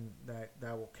that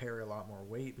will carry a lot more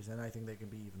weight, because then I think they can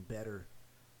be even better.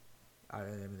 I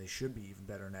mean, they should be even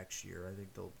better next year. I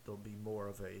think they'll be more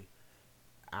of a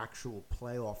actual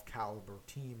playoff caliber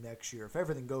team next year if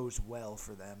everything goes well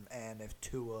for them, and if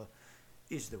Tua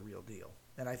is the real deal.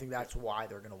 And I think that's why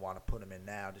they're going to want to put him in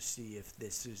now, to see if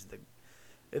this is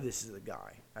the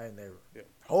guy. And they're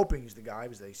hoping he's the guy,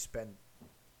 because they spent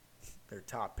their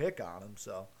top pick on him.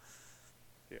 So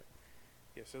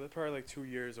so they're probably 2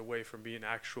 years away from being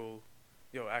actual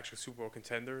Super Bowl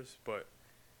contenders, but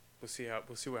we'll see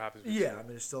what happens. I mean,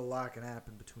 there's still a lot can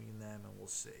happen between them, and we'll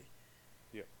see.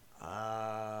 Yeah.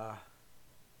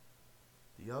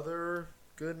 The other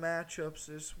good matchups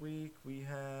this week. We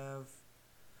have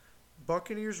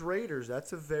Buccaneers Raiders.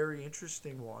 That's a very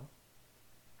interesting one.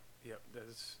 Yep,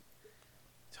 that's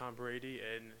Tom Brady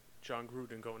and John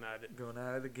Gruden going at it. Going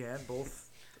at it again. Both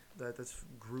that's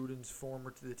Gruden's former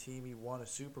to the team he won a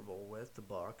Super Bowl with, the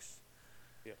Bucs.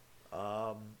 Yeah.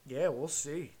 Yeah, we'll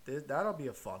see. That'll be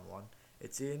a fun one.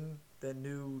 It's in the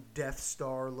new Death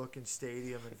Star looking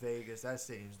stadium in Vegas. That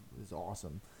stadium is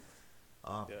awesome.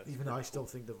 Even though I still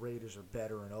think the Raiders are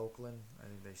better in Oakland. I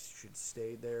think they should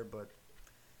stay there, but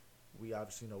we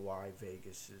obviously know why they're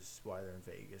in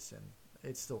Vegas, and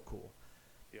it's still cool.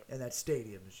 Yep. And that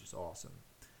stadium is just awesome.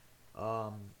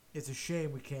 It's a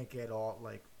shame we can't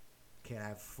can't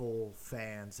have full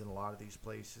fans in a lot of these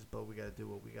places, but we got to do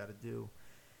what we got to do,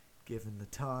 given the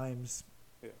times.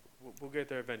 Yeah, we'll get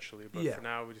there eventually, but for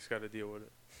now we just got to deal with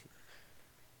it.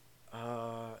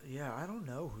 Yeah, I don't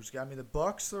know who's got. I mean, the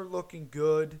Bucs are looking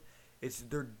good. It's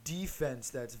their defense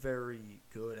that's very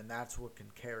good, and that's what can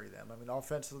carry them. I mean,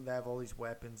 offensively, they have all these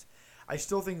weapons. I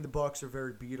still think the Bucs are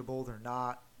very beatable. They're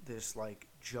not this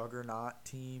juggernaut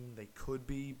team. They could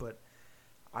be, but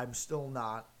I'm still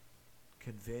not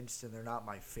convinced, and they're not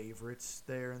my favorites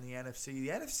there in the NFC. The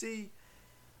NFC,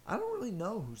 I don't really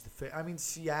know who's the favorite. I mean,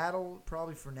 Seattle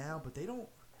probably for now, but they don't.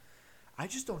 I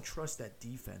just don't trust that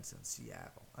defense in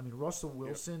Seattle. I mean, Russell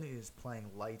Wilson is playing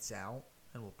lights out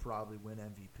and will probably win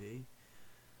MVP.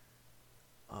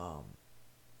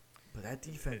 But that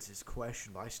defense is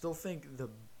questionable. I still think the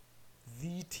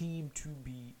team to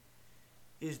beat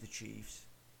is the Chiefs.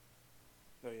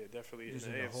 No, yeah, definitely. Just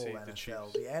in the the AFC, whole the NFL.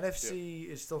 Chiefs. The NFC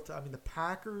is still. I mean, the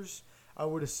Packers, I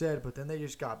would have said, but then they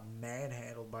just got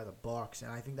manhandled by the Bucs,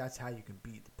 and I think that's how you can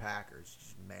beat the Packers.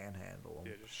 Just manhandle them.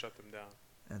 Yeah, just shut them down.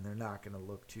 And they're not going to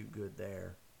look too good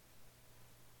there.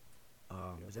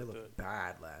 Because they looked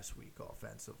bad last week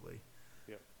offensively.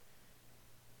 Yeah.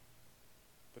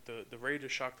 But the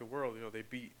Raiders shocked the world. You know, they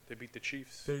beat the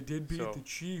Chiefs. They did beat the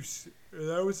Chiefs, and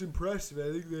that was impressive.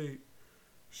 I think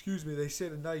they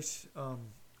set a nice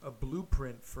a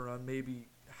blueprint for maybe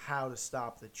how to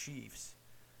stop the Chiefs.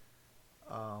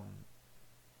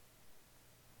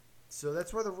 So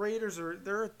that's why the Raiders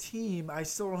they're a team. I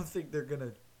still don't think they're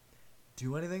gonna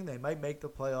do anything. They might make the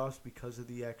playoffs because of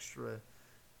the extra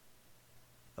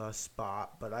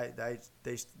spot, but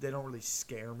they don't really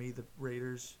scare me, the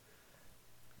Raiders.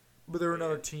 But they're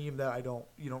another team that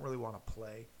you don't really want to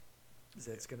play.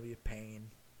 It's going to be a pain.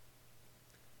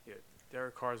 Yeah,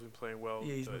 Derek Carr's been playing well.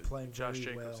 Yeah, he's been playing Josh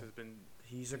very Jacobs well. has been.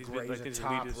 He's a the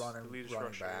top leadest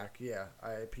running back. Yeah,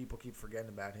 people keep forgetting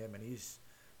about him, and he's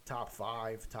top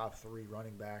 5, top 3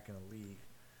 running back in the league.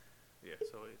 Yeah,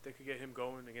 so if they could get him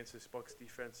going against this Bucs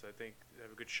defense, I think they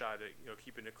have a good shot at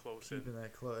keeping it close. Keeping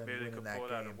that close and maybe winning they could pull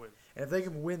it out and win. And if they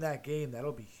can win that game,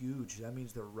 that'll be huge. That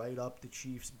means they're right up the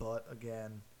Chiefs' butt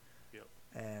again. Yep.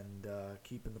 And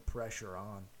keeping the pressure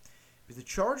on. Because the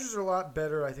Chargers are a lot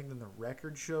better, I think, than the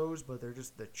record shows, but they're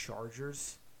just the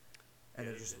Chargers, and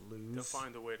they just lose. They'll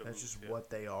find a way to lose. That's just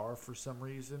what they are for some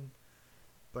reason.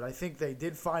 But I think they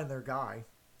did find their guy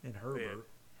in Herbert. Yeah.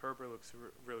 Herbert looks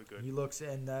really good. He looks,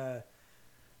 and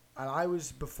I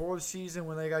was, before the season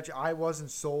when they got you, I wasn't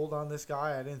sold on this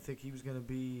guy. I didn't think he was going to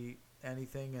be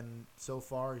anything, and so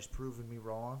far he's proven me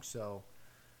wrong. So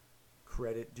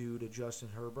credit due to Justin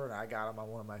Herbert. I got him on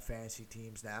one of my fantasy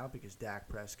teams now because Dak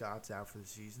Prescott's out for the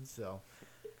season. So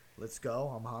let's go.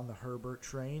 I'm on the Herbert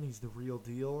train. He's the real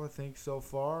deal, I think, so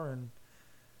far. And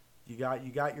you got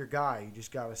your guy. You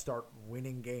just got to start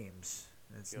winning games.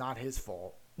 And it's not his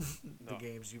fault. The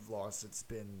games you've lost, it's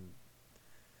been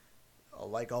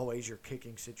like always your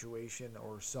kicking situation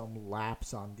or some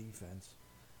lapse on defense.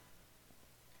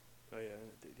 Oh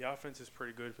yeah, the offense is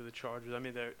pretty good for the Chargers. I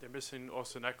mean, they're missing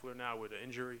Austin Eckler now with an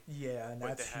injury. Yeah, and but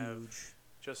that's they have huge.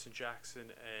 Justin Jackson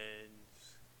and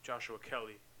Joshua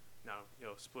Kelly now,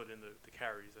 splitting the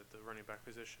carries at the running back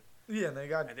position. Yeah, and they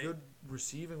got good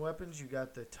receiving weapons. You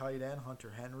got the tight end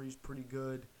Hunter Henry's pretty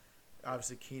good.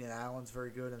 Obviously, Keenan Allen's very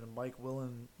good, and then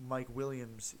Mike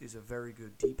Williams is a very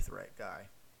good deep threat guy.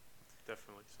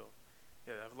 Definitely. So,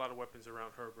 yeah, they have a lot of weapons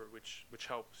around Herbert, which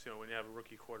helps. When you have a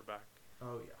rookie quarterback.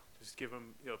 Oh yeah. Just give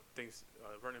him things,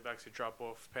 running backs to drop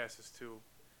off passes to,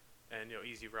 and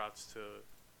easy routes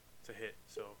to hit.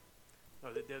 So,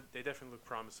 no, they definitely look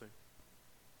promising.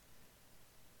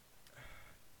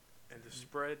 And the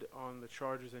spread on the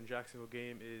Chargers and Jacksonville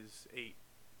game is 8.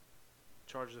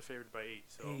 Chargers are favored by 8.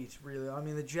 So 8, really. I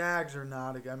mean, the Jags are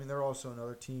not. I mean, they're also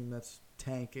another team that's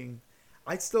tanking.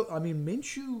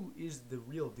 Minshew is the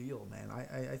real deal, man.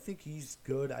 I think he's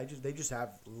good. They just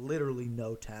have literally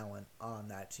no talent on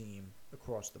that team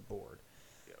across the board.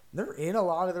 Yep. They're in a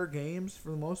lot of their games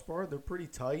for the most part. They're pretty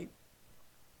tight.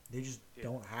 They just Yeah.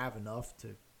 don't have enough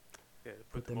to Yeah,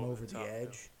 put them over the top,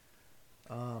 edge.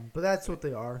 But that's what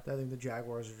they are. I think the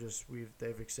Jaguars are just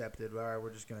they've accepted. All right,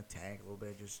 we're just gonna tank a little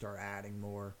bit, just start adding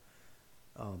more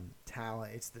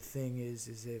talent. It's the thing is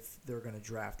if they're gonna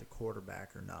draft a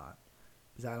quarterback or not,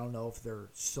 because I don't know if they're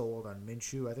sold on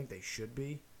Minshew. I think they should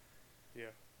be.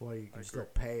 Yeah. Well, you can I still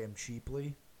agree. pay him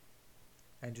cheaply,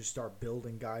 and just start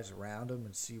building guys around him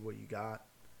and see what you got.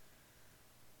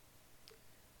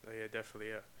 Oh, yeah, definitely.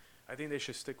 Yeah, I think they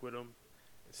should stick with him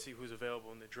and see who's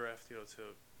available in the draft.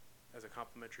 As a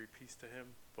complimentary piece to him.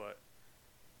 But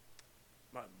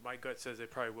my gut says they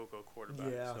probably will go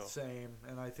quarterback. Yeah, So. same.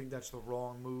 And I think that's the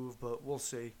wrong move, but we'll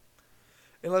see.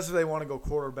 Unless they want to go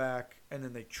quarterback and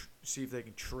then they see if they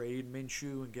can trade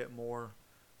Minshew and get more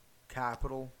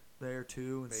capital there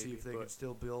too and see Maybe, if they can but-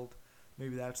 still build.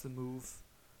 Maybe that's the move.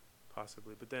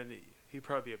 Possibly, but then he'd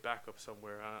probably be a backup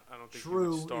somewhere. I don't think he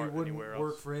True, would start it wouldn't anywhere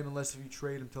work else. for him unless if you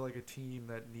trade him to like a team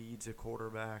that needs a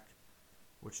quarterback,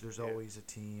 which there's Yeah. always a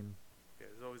team Yeah,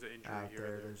 there's always an injury out here. there.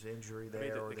 and there. There's injury I there,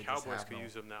 mean, or the they Cowboys just have could no.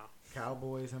 use him now.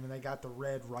 Cowboys. I mean, they got the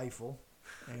red rifle,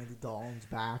 Andy Dalton's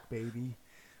back, baby,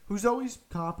 who's always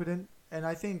competent, and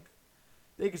I think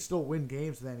they could still win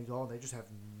games with Andy Dalton. They just have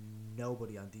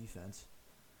nobody on defense.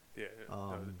 Yeah,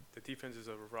 no, the defense is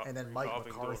a And then Mike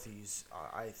revolving door. McCarthy's,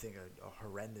 I think, a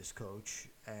horrendous coach,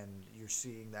 and you're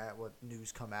seeing that what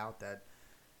news come out that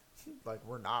like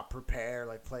we're not prepared.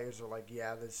 Like players are like,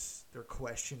 yeah, they're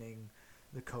questioning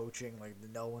the coaching, like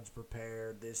no one's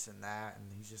prepared, this and that, and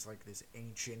he's just like this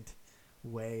ancient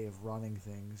way of running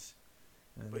things.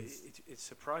 And But it's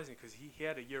surprising because he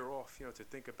had a year off, to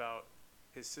think about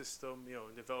his system,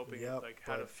 and developing Yep, it, like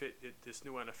how to but- fit this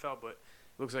new NFL. But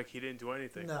it looks like he didn't do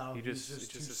anything. no, he he's it's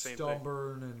just just too the same thing.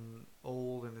 stubborn and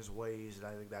old in his ways, and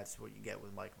I think that's what you get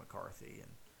with Mike McCarthy.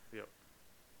 And Yep.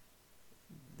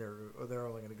 they're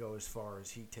only going to go as far as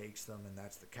he takes them, and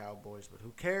that's the Cowboys. But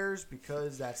who cares?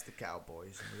 Because that's the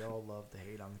Cowboys, and we all love to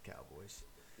hate on the Cowboys.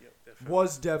 Yep, definitely.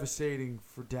 Was devastating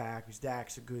for Dak, because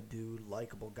Dak's a good dude,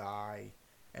 likable guy,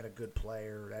 and a good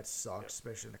player. That sucks, Yep.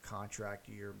 especially in the contract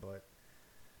year. But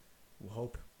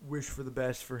we'll wish for the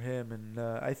best for him, and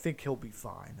I think he'll be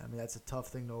fine. I mean, that's a tough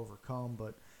thing to overcome,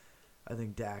 but I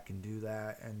think Dak can do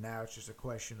that. And now it's just a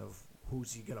question of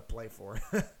who's he gonna play for.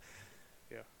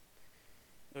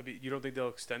 Maybe you don't think they'll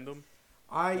extend him?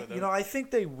 I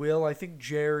think they will. I think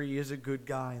Jerry is a good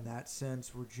guy in that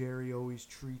sense, where Jerry always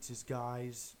treats his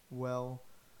guys well,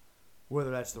 whether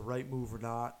that's the right move or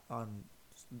not on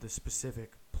the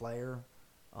specific player.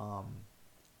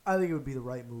 I think it would be the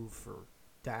right move for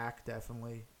Dak,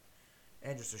 definitely,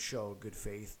 and just to show good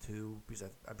faith too, because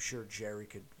I'm sure Jerry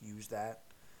could use that.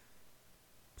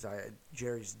 Because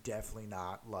Jerry's definitely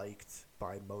not liked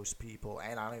by most people,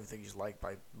 and I don't even think he's liked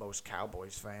by most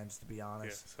Cowboys fans, to be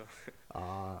honest. Yeah.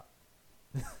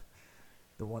 So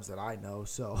The ones that I know,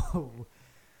 so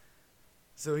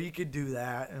he could do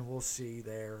that, and we'll see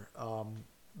there.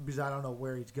 Because I don't know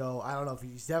where he'd go. I don't know if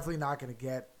he's definitely not going to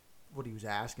get what he was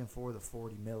asking for, the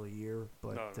 $40 million a year,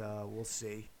 but No. we'll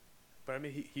see. But I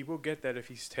mean, he will get that if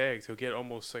he's tagged. He'll get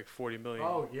almost like $40 million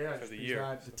Oh yeah, for the because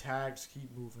year. the tags keep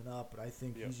moving up, but I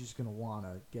think Yep. he's just going to want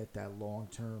to get that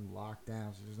long-term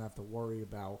lockdown, so he doesn't have to worry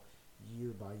about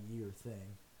year by year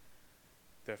thing.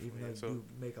 Definitely. Even though yeah. you So do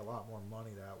make a lot more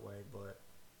money that way, but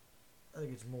I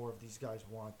think it's more of these guys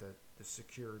want the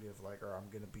security of like, I'm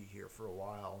going to be here for a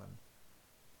while, and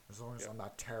as long as Yeah. I'm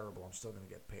not terrible, I'm still going to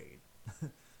get paid.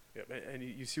 yeah, and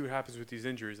you see what happens with these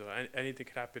injuries. Though. Anything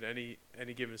could happen any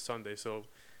given Sunday. So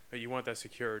you want that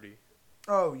security.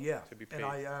 Oh yeah, To be and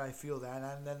paid. I feel that,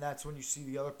 and then that's when you see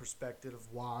the other perspective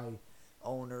of why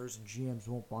owners and GMs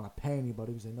won't want to pay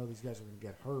anybody because they know these guys are going to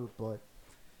get hurt, but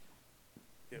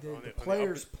Yeah, the, on the on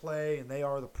players play and they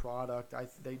are the product.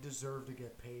 They deserve to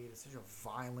get paid. It's such a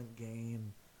violent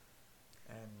game,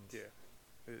 and Yeah.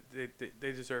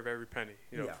 They deserve every penny,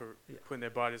 Yeah, for yeah. putting their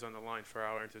bodies on the line for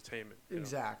our entertainment.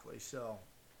 exactly. So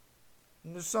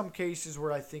and there's some cases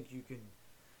where I think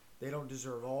they don't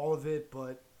deserve all of it,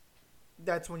 but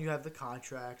that's when you have the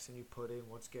contracts and you put in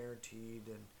what's guaranteed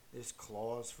and this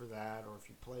clause for that, or if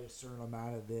you play a certain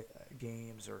amount of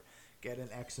games or get an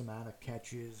X amount of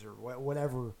catches or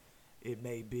whatever it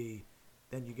may be,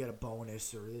 then you get a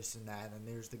bonus or this and that, and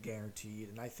there's the guaranteed.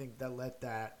 And I think that let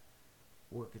that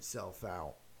work itself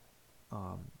out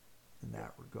in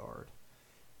that regard.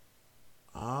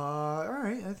 All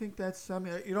right, I think that's. I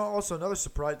mean, also another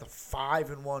surprise: the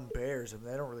 5-1 Bears. I mean,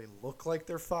 they don't really look like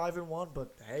they're 5-1,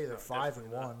 but hey, they're No,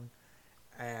 5-1,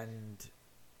 and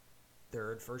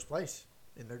they're in first place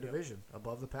in their division,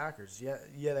 above the Packers. Yeah,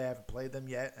 they haven't played them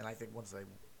yet, and I think once they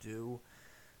do,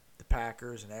 the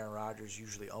Packers and Aaron Rodgers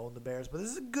usually own the Bears. But this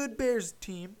is a good Bears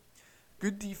team,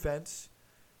 good defense.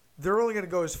 They're only going to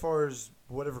go as far as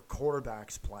whatever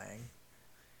quarterback's playing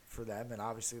for them, and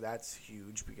obviously that's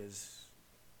huge because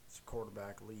it's a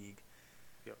quarterback league.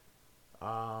 Yep.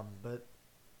 But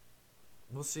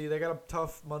we'll see. They got a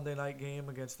tough Monday night game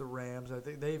against the Rams. I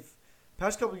think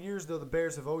past couple of years though, the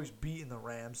Bears have always beaten the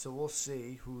Rams, so we'll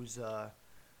see who's going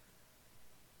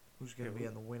to be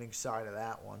on the winning side of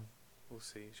that one. We'll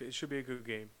see. It should be a good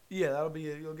game. Yeah,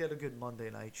 you'll get a good Monday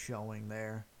night showing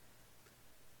there.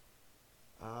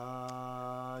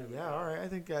 Yeah, all right. I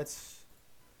think that's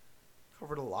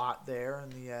covered a lot there in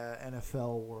the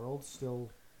NFL world.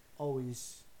 Still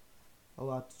always a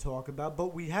lot to talk about.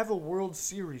 But we have a World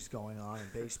Series going on in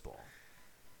baseball.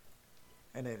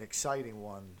 And an exciting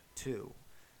one, too.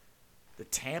 The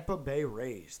Tampa Bay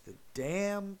Rays. The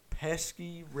damn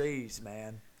pesky Rays,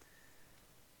 man.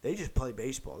 They just play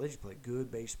baseball. They just play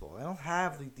good baseball. They don't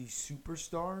have these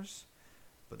superstars.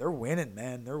 But they're winning,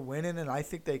 man. They're winning, and I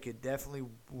think they could definitely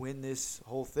win this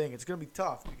whole thing. It's going to be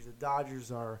tough because the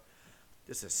Dodgers are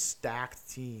just a stacked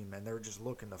team, and they're just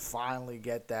looking to finally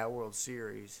get that World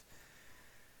Series.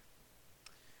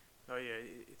 Oh yeah,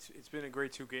 it's been a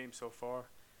great 2 games so far.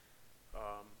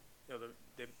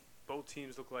 Both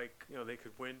teams look like they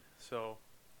could win. So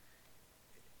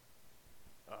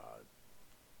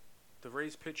the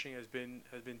Rays pitching has been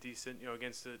decent,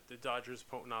 against the Dodgers'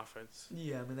 potent offense.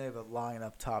 Yeah, I mean they have a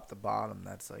lineup top to bottom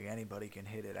that's like anybody can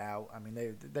hit it out. I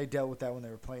mean they dealt with that when they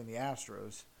were playing the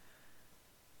Astros.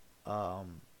 But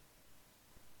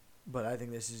I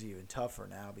think this is even tougher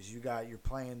now because you're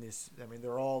playing this. I mean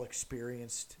they're all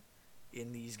experienced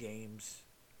in these games.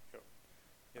 Yeah,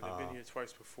 they've been here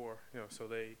twice before, so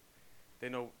they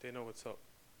know what's up.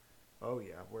 Oh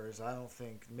yeah, whereas I don't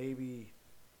think maybe.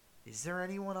 Is there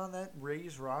anyone on that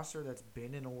Rays roster that's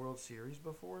been in a World Series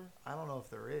before? I don't know if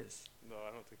there is. No,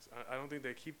 I don't think so. I don't think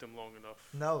they keep them long enough.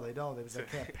 No, they don't. They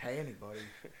can't pay anybody.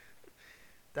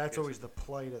 That's always the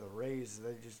plight of the Rays.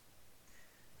 They just,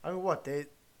 I mean,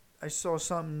 I saw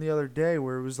something the other day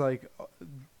where it was like,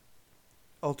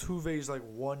 Altuve's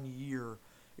 1 year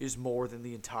is more than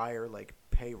the entire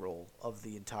payroll of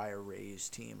the entire Rays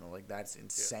team. And that's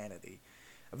insanity.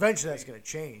 Yeah. Eventually, that's going to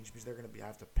change because they're going to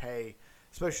have to pay.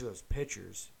 Especially those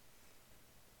pitchers.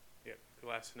 Yeah,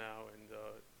 Glass now, and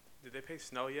did they pay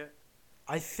Snell yet?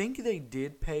 I think they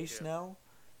did pay Snell,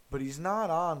 but he's not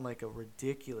on a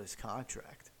ridiculous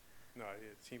contract. No,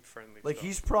 team friendly.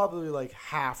 He's probably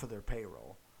half of their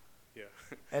payroll. Yeah.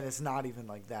 And it's not even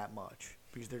that much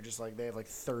because they're just they have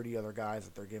 30 other guys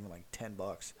that they're giving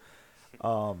 $10.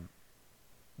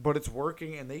 But it's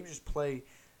working, and they just play.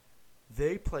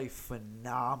 They play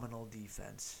phenomenal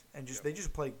defense, and they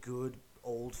just play good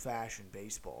old-fashioned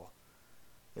baseball.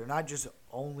 They're not just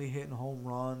only hitting home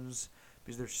runs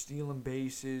because they're stealing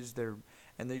bases.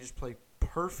 And they just play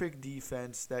perfect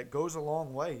defense that goes a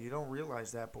long way. You don't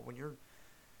realize that, but when you're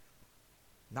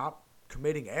not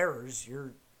committing errors,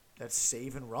 that's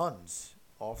saving runs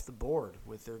off the board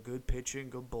with their good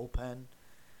pitching, good bullpen.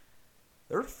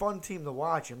 They're a fun team to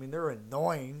watch. I mean, they're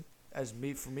annoying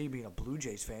for me being a Blue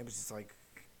Jays fan, because it's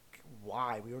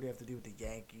why? We already have to deal with the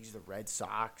Yankees, the Red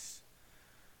Sox.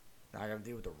 Now I got to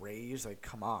deal with the Rays.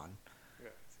 Come on. Yeah,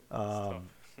 it's tough.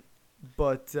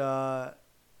 But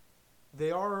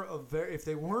they are if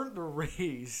they weren't the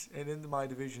Rays and in my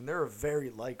division, they're a very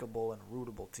likable and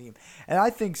rootable team. And I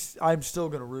think I'm still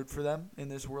going to root for them in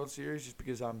this World Series just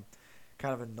because I'm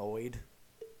kind of annoyed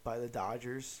by the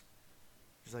Dodgers.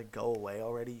 Just go away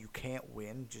already. You can't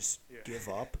win. Just give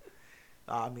up.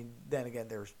 I mean, then again,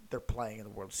 they're playing in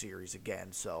the World Series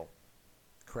again, so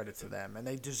credit to them. And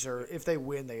they deserve. If they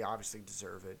win, they obviously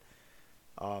deserve it.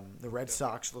 The Red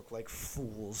Sox look like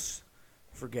fools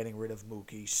for getting rid of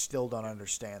Mookie. Still don't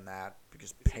understand that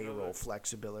because it's payroll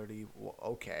flexibility. Well,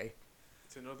 okay.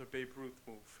 It's another Babe Ruth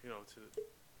move. It's the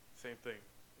same thing,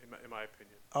 in my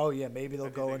opinion. Oh yeah, maybe they'll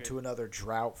go into another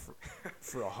drought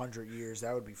for 100 years.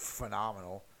 That would be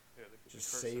phenomenal. Yeah, just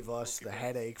save us the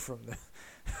headache from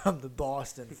the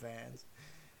Boston fans.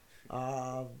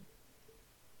 But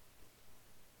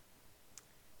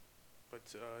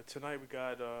tonight we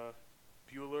got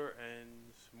Bueller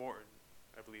and Morton,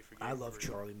 I believe. For game I love 3.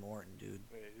 Charlie Morton, dude.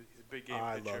 Yeah, he's a big game pitcher.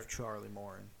 I love Charlie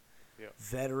Morton. Yeah.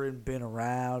 Veteran, been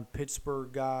around,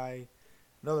 Pittsburgh guy.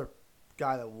 Another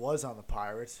guy that was on the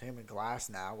Pirates, him and Glass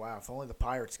now. Wow, if only the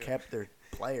Pirates kept their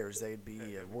players, they'd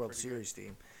be a World Series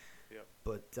team. Yep.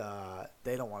 But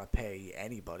they don't want to pay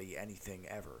anybody anything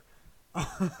ever.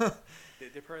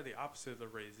 They're probably the opposite of the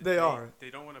Rays. They are. They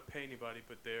don't want to pay anybody,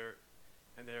 but they're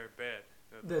bad.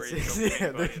 The That's Rays it. don't get Yeah, anybody, they're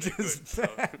and they're good, just so.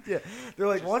 bad. Yeah, they're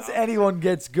like Just once opposite. anyone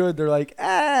gets good, they're like,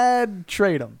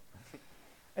 trade them.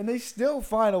 And they still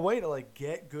find a way to like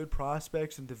get good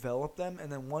prospects and develop them.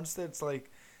 And then once that's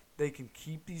like they can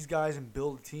keep these guys and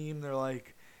build a team, they're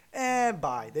like,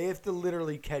 bye. They have to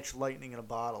literally catch lightning in a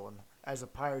bottle. And as a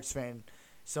Pirates fan,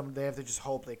 they have to just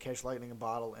hope they catch lightning in a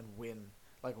bottle and win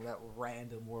like that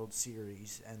random World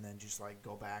Series, and then just like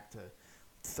go back to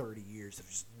 30 years of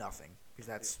just nothing, because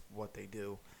that's what they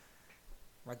do.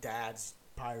 My dad's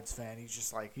Pirates fan.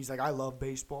 He's like, I love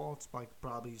baseball. It's like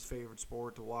probably his favorite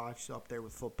sport to watch, up there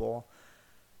with football.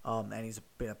 And he's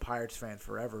been a Pirates fan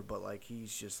forever. But like,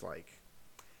 he's just like,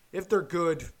 if they're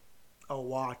good, I'll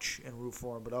watch and root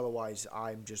for them. But otherwise,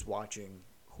 I'm just watching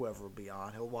whoever will be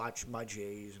on. He'll watch my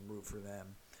Jays and root for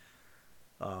them.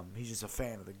 He's just a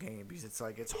fan of the game, because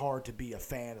it's hard to be a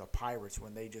fan of the Pirates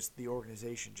when the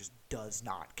organization just does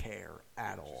not care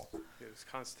at all. There's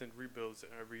constant rebuilds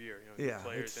every year. Yeah,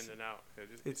 players in and out.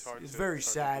 It's hard. It's very hard to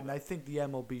do sad, and that. I think the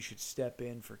MLB should step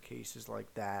in for cases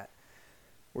like that,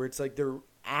 where it's like they're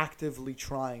actively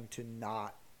trying to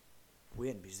not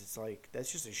win, because it's like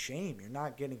that's just a shame. You're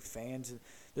not getting fans.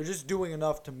 They're just doing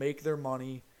enough to make their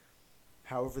money,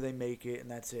 however they make it, and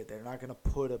that's it. They're not going to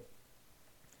put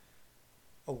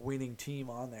a winning team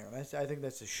on there. And I think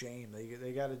that's a shame.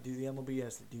 They got to do. The MLB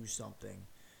has to do something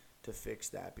to fix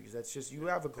that, because that's just, you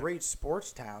have a great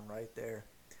sports town right there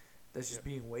that's just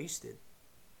being wasted.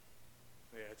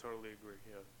 Yeah, I totally agree.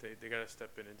 They got to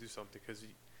step in and do something, because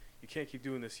you can't keep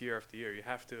doing this year after year. There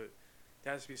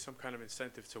has to be some kind of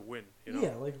incentive to win.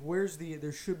 Yeah, like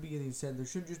there should be an incentive. There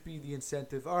shouldn't just be the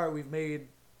incentive. All right, we've made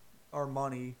our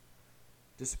money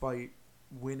despite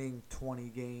winning 20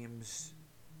 games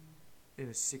in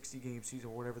a 60-game season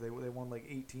or whatever. They won like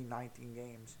 18, 19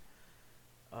 games.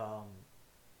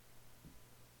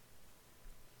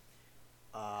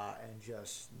 And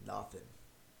just nothing.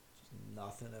 Just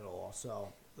nothing at all.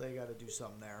 So they got to do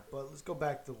something there. But let's go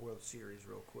back to the World Series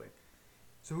real quick.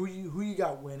 So who you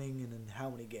got winning, and in how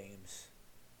many games?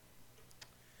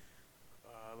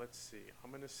 Let's see.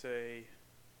 I'm gonna say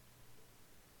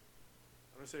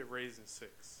Rays in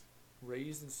 6.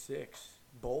 Rays in 6.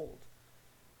 Bold.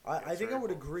 I think I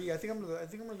would agree. I think I'm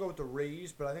gonna go with the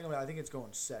Rays, but I think it's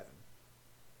going 7.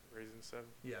 Rays in 7.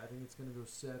 Yeah, I think it's gonna go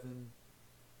 7.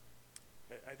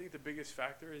 I think the biggest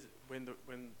factor is when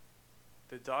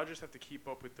the Dodgers have to keep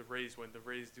up with the Rays when the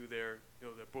Rays do their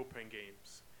their bullpen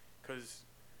games, because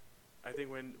I think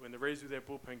when the Rays do their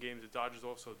bullpen games, the Dodgers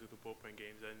also do the bullpen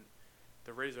games, and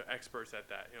the Rays are experts at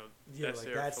that. That's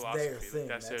their philosophy. Their thing.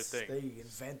 That's their thing. They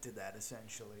invented that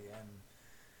essentially, and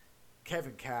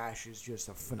Kevin Cash is just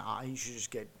a phenomenal. He should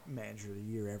just get manager of the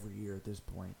year every year at this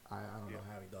point. I don't know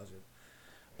how he does it.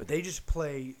 But they just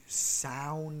play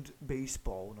sound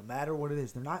baseball, no matter what it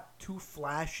is. They're not too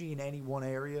flashy in any one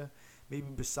area, maybe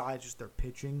besides just their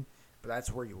pitching. But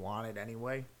that's where you want it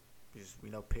anyway, because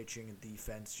we know pitching and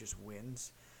defense just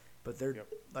wins. But they're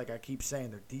like I keep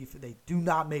saying, they do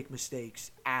not make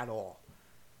mistakes at all.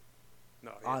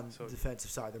 No, on the defensive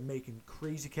side, they're making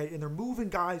crazy catches, and they're moving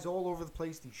guys all over the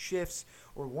place. These shifts,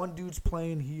 or one dude's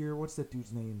playing here. What's that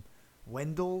dude's name?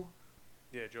 Wendell.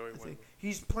 Yeah, Joey Wendell.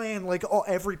 He's playing like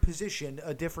every position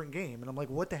a different game, and I'm like,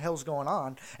 what the hell's going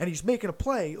on? And he's making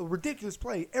a ridiculous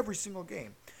play every single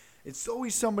game. It's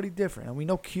always somebody different, and we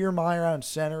know Kiermaier out in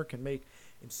center can make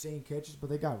insane catches, but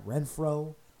they got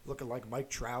Renfroe looking like Mike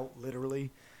Trout,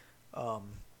 literally.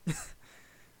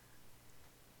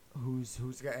 Who's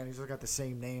got, and he's got the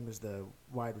same name as the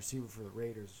wide receiver for the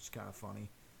Raiders, which is kind of funny.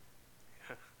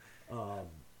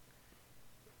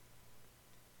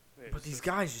 But these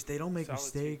guys they don't make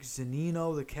mistakes.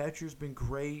 Zunino, the catcher's been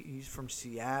great. He's from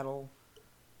Seattle,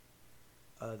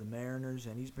 the Mariners,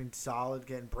 and he's been solid.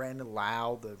 Getting Brandon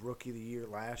Lau, the rookie of the year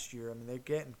last year. I mean, they're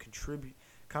getting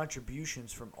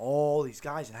contributions from all these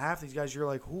guys, and half these guys you're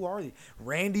like, who are they?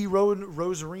 Randy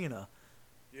Rosarina.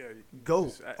 Yeah,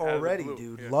 go already,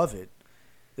 dude. Yeah. Love it.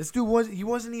 This dude he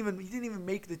didn't even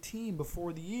make the team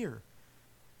before the year.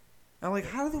 And I'm like,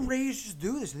 how do the Rays just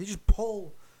do this? They just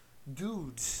pull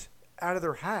dudes out of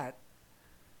their hat,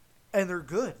 and they're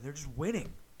good. They're just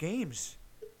winning games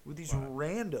with these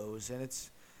randos, and it's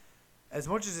as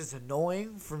much as it's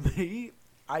annoying for me.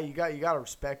 You got to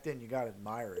respect it and you got to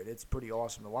admire it. It's pretty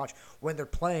awesome to watch when they're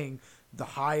playing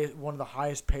one of the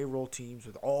highest payroll teams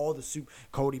with all the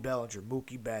Cody Bellinger,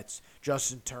 Mookie Betts,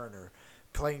 Justin Turner,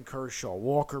 Clayton Kershaw,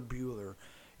 Walker Buehler.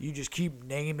 You just keep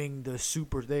naming the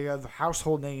super. They have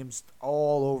household names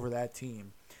all over that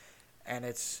team, and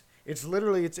it's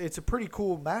literally it's a pretty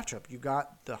cool matchup. You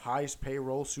got the highest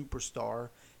payroll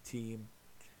superstar team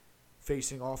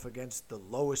facing off against the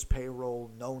lowest payroll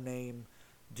no name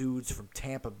dudes from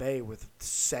Tampa Bay with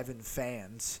 7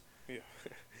 fans.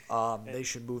 Yeah. They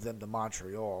should move them to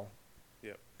Montreal.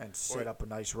 Yep. And set up a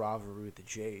nice rivalry with the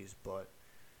Jays,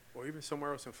 or even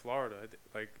somewhere else in Florida,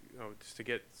 just to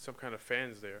get some kind of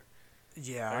fans there.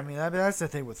 Yeah, I mean that's the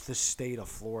thing with the state of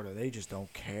Florida. They just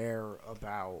don't care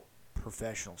about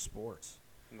professional sports.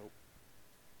 Nope.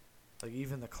 Like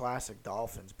even the classic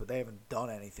Dolphins, but they haven't done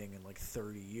anything in like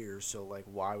 30 years. So like,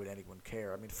 why would anyone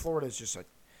care? I mean, Florida's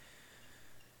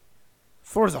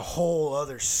a whole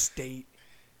other state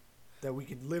that we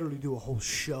could literally do a whole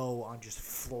show on just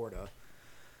Florida,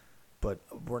 but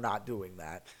we're not doing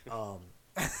that.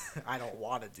 I don't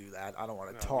want to do that. I don't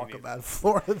want to talk about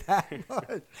Florida that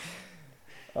much.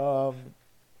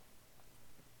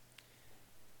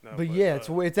 But yeah,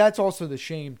 that's also the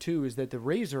shame too, is that the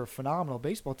Rays are a phenomenal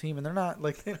baseball team, and they're not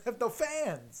like they have no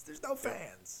fans. There's no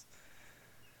fans.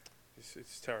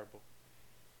 It's terrible.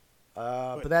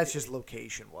 But that's just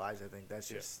location wise. I think that's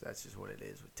just what it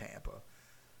is with Tampa.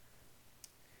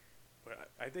 But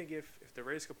I think if the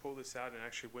Rays could pull this out and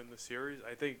actually win the series,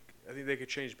 I think they could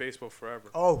change baseball forever.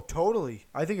 Oh, totally.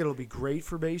 I think it'll be great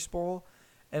for baseball,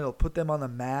 and it'll put them on the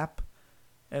map.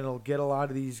 And it'll get a lot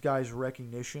of these guys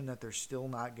recognition that they're still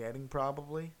not getting,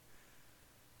 probably.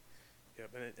 Yeah,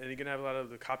 and you're going to have a lot of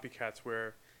the copycats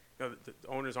where the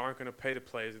owners aren't going to pay the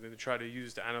players, and then they try to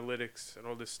use the analytics and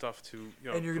all this stuff to,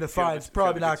 And you're going to find it's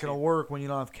probably not going to work when you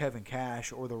don't have Kevin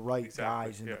Cash or the right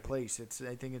guys in the place.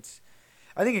 I think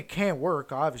it can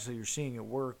work. Obviously, you're seeing it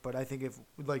work, but I think if,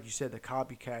 like you said, the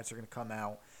copycats are going to come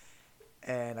out,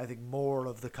 and I think more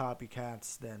of the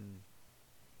copycats than.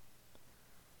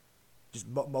 Just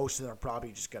most of them are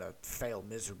probably just going to fail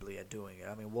miserably at doing it.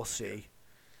 I mean, we'll see. Yeah.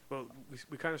 Well,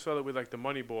 we kind of saw that with like the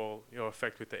Moneyball,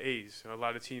 effect with the A's. A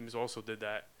lot of teams also did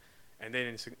that, and they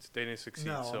didn't succeed.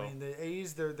 No, so. I mean the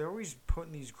A's they're always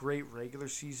putting these great regular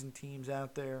season teams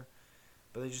out there,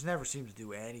 but they just never seem to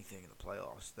do anything in the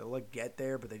playoffs. They'll get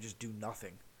there, but they just do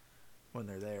nothing when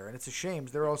they're there, and it's a shame.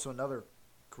 They're also another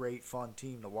great fun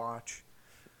team to watch,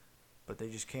 but they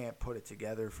just can't put it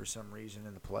together for some reason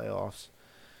in the playoffs.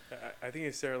 I think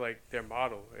it's their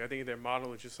model. I think their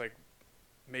model is just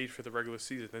made for the regular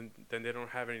season. Then they don't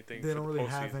have anything. They don't really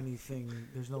have anything.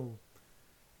 There's no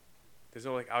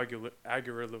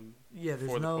algorithm. Yeah,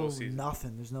 there's for the no postseason.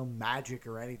 Nothing. There's no magic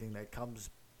or anything that comes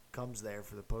there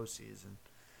for the postseason.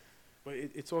 But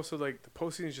it's also the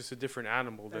postseason is just a different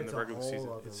animal than the regular season.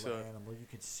 It's a whole other animal. You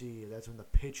can see that's when the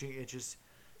pitching.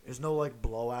 There's no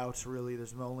blowouts really.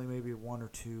 There's only maybe 1 or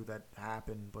 2 that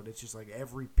happen, but it's just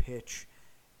every pitch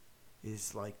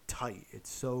is tight. It's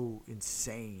so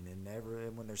insane, and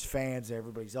when there's fans,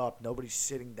 everybody's up. Nobody's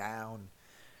sitting down.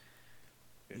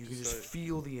 You can just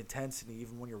feel the intensity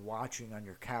even when you're watching on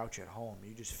your couch at home.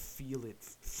 You just feel it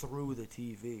through the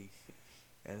TV,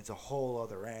 and it's a whole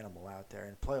other animal out there.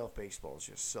 And playoff baseball is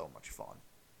just so much fun.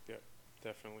 Yeah,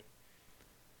 definitely.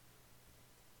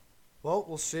 Well,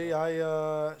 we'll see.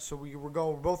 We're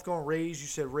both going Rays. You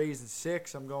said Rays in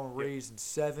 6. I'm going Rays in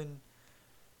 7.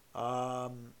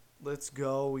 Let's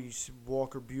go.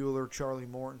 Walker Buehler, Charlie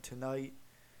Morton tonight.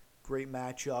 Great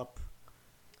matchup.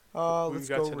 Let's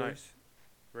go tonight?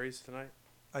 Rays tonight?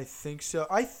 I think so.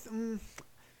 Yeah,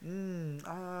 I'm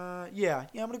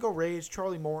gonna go Rays.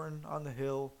 Charlie Morton on the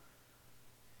hill.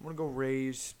 I'm gonna go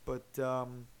Rays, but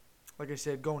like I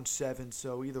said, going 7.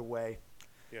 So either way.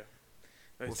 Yeah,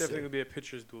 it's definitely gonna be a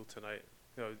pitcher's duel tonight.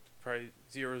 Probably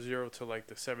 0-0 to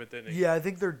the 7th inning. Yeah, I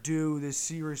think they're due. This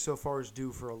series so far is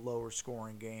due for a lower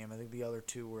scoring game. I think the other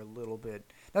 2 were a little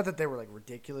bit, not that they were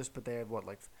ridiculous, but they had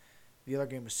the other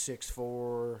game was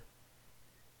 6-4.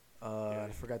 I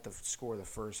forgot the score of the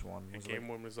first one. Game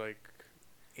 1 was 8-3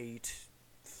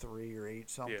 or 8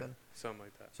 something. Yeah, something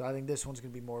like that. So I think this one's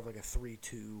gonna be more of a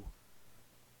 3-2,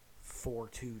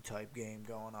 4-2 type game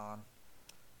going on.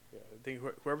 Yeah, I think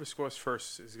whoever scores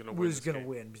first is going to win. Who's going to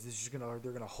win? Because they're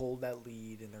going to hold that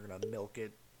lead and they're going to milk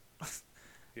it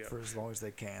for as long as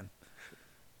they can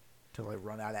until they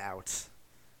run out of outs.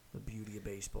 The beauty of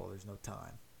baseball, there's no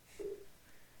time.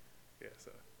 Yeah,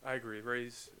 so I agree.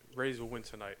 Rays will win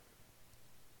tonight.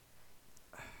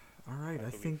 All right, I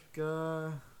think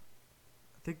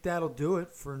that'll do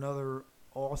it for another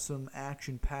awesome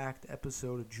action-packed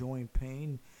episode of Join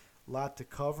Pain. Lot to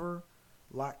cover,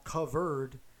 lot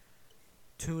covered.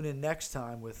 Tune in next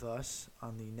time with us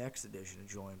on the next edition of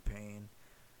Join Pain.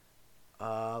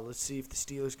 Let's see if the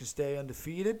Steelers can stay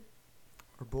undefeated.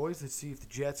 Or boys, let's see if the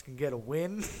Jets can get a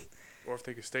win. Or if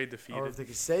they can stay defeated.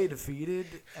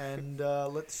 And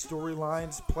let the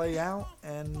storylines play out.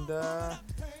 And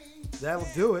that'll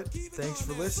do it. Thanks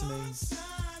for listening.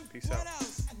 Peace out.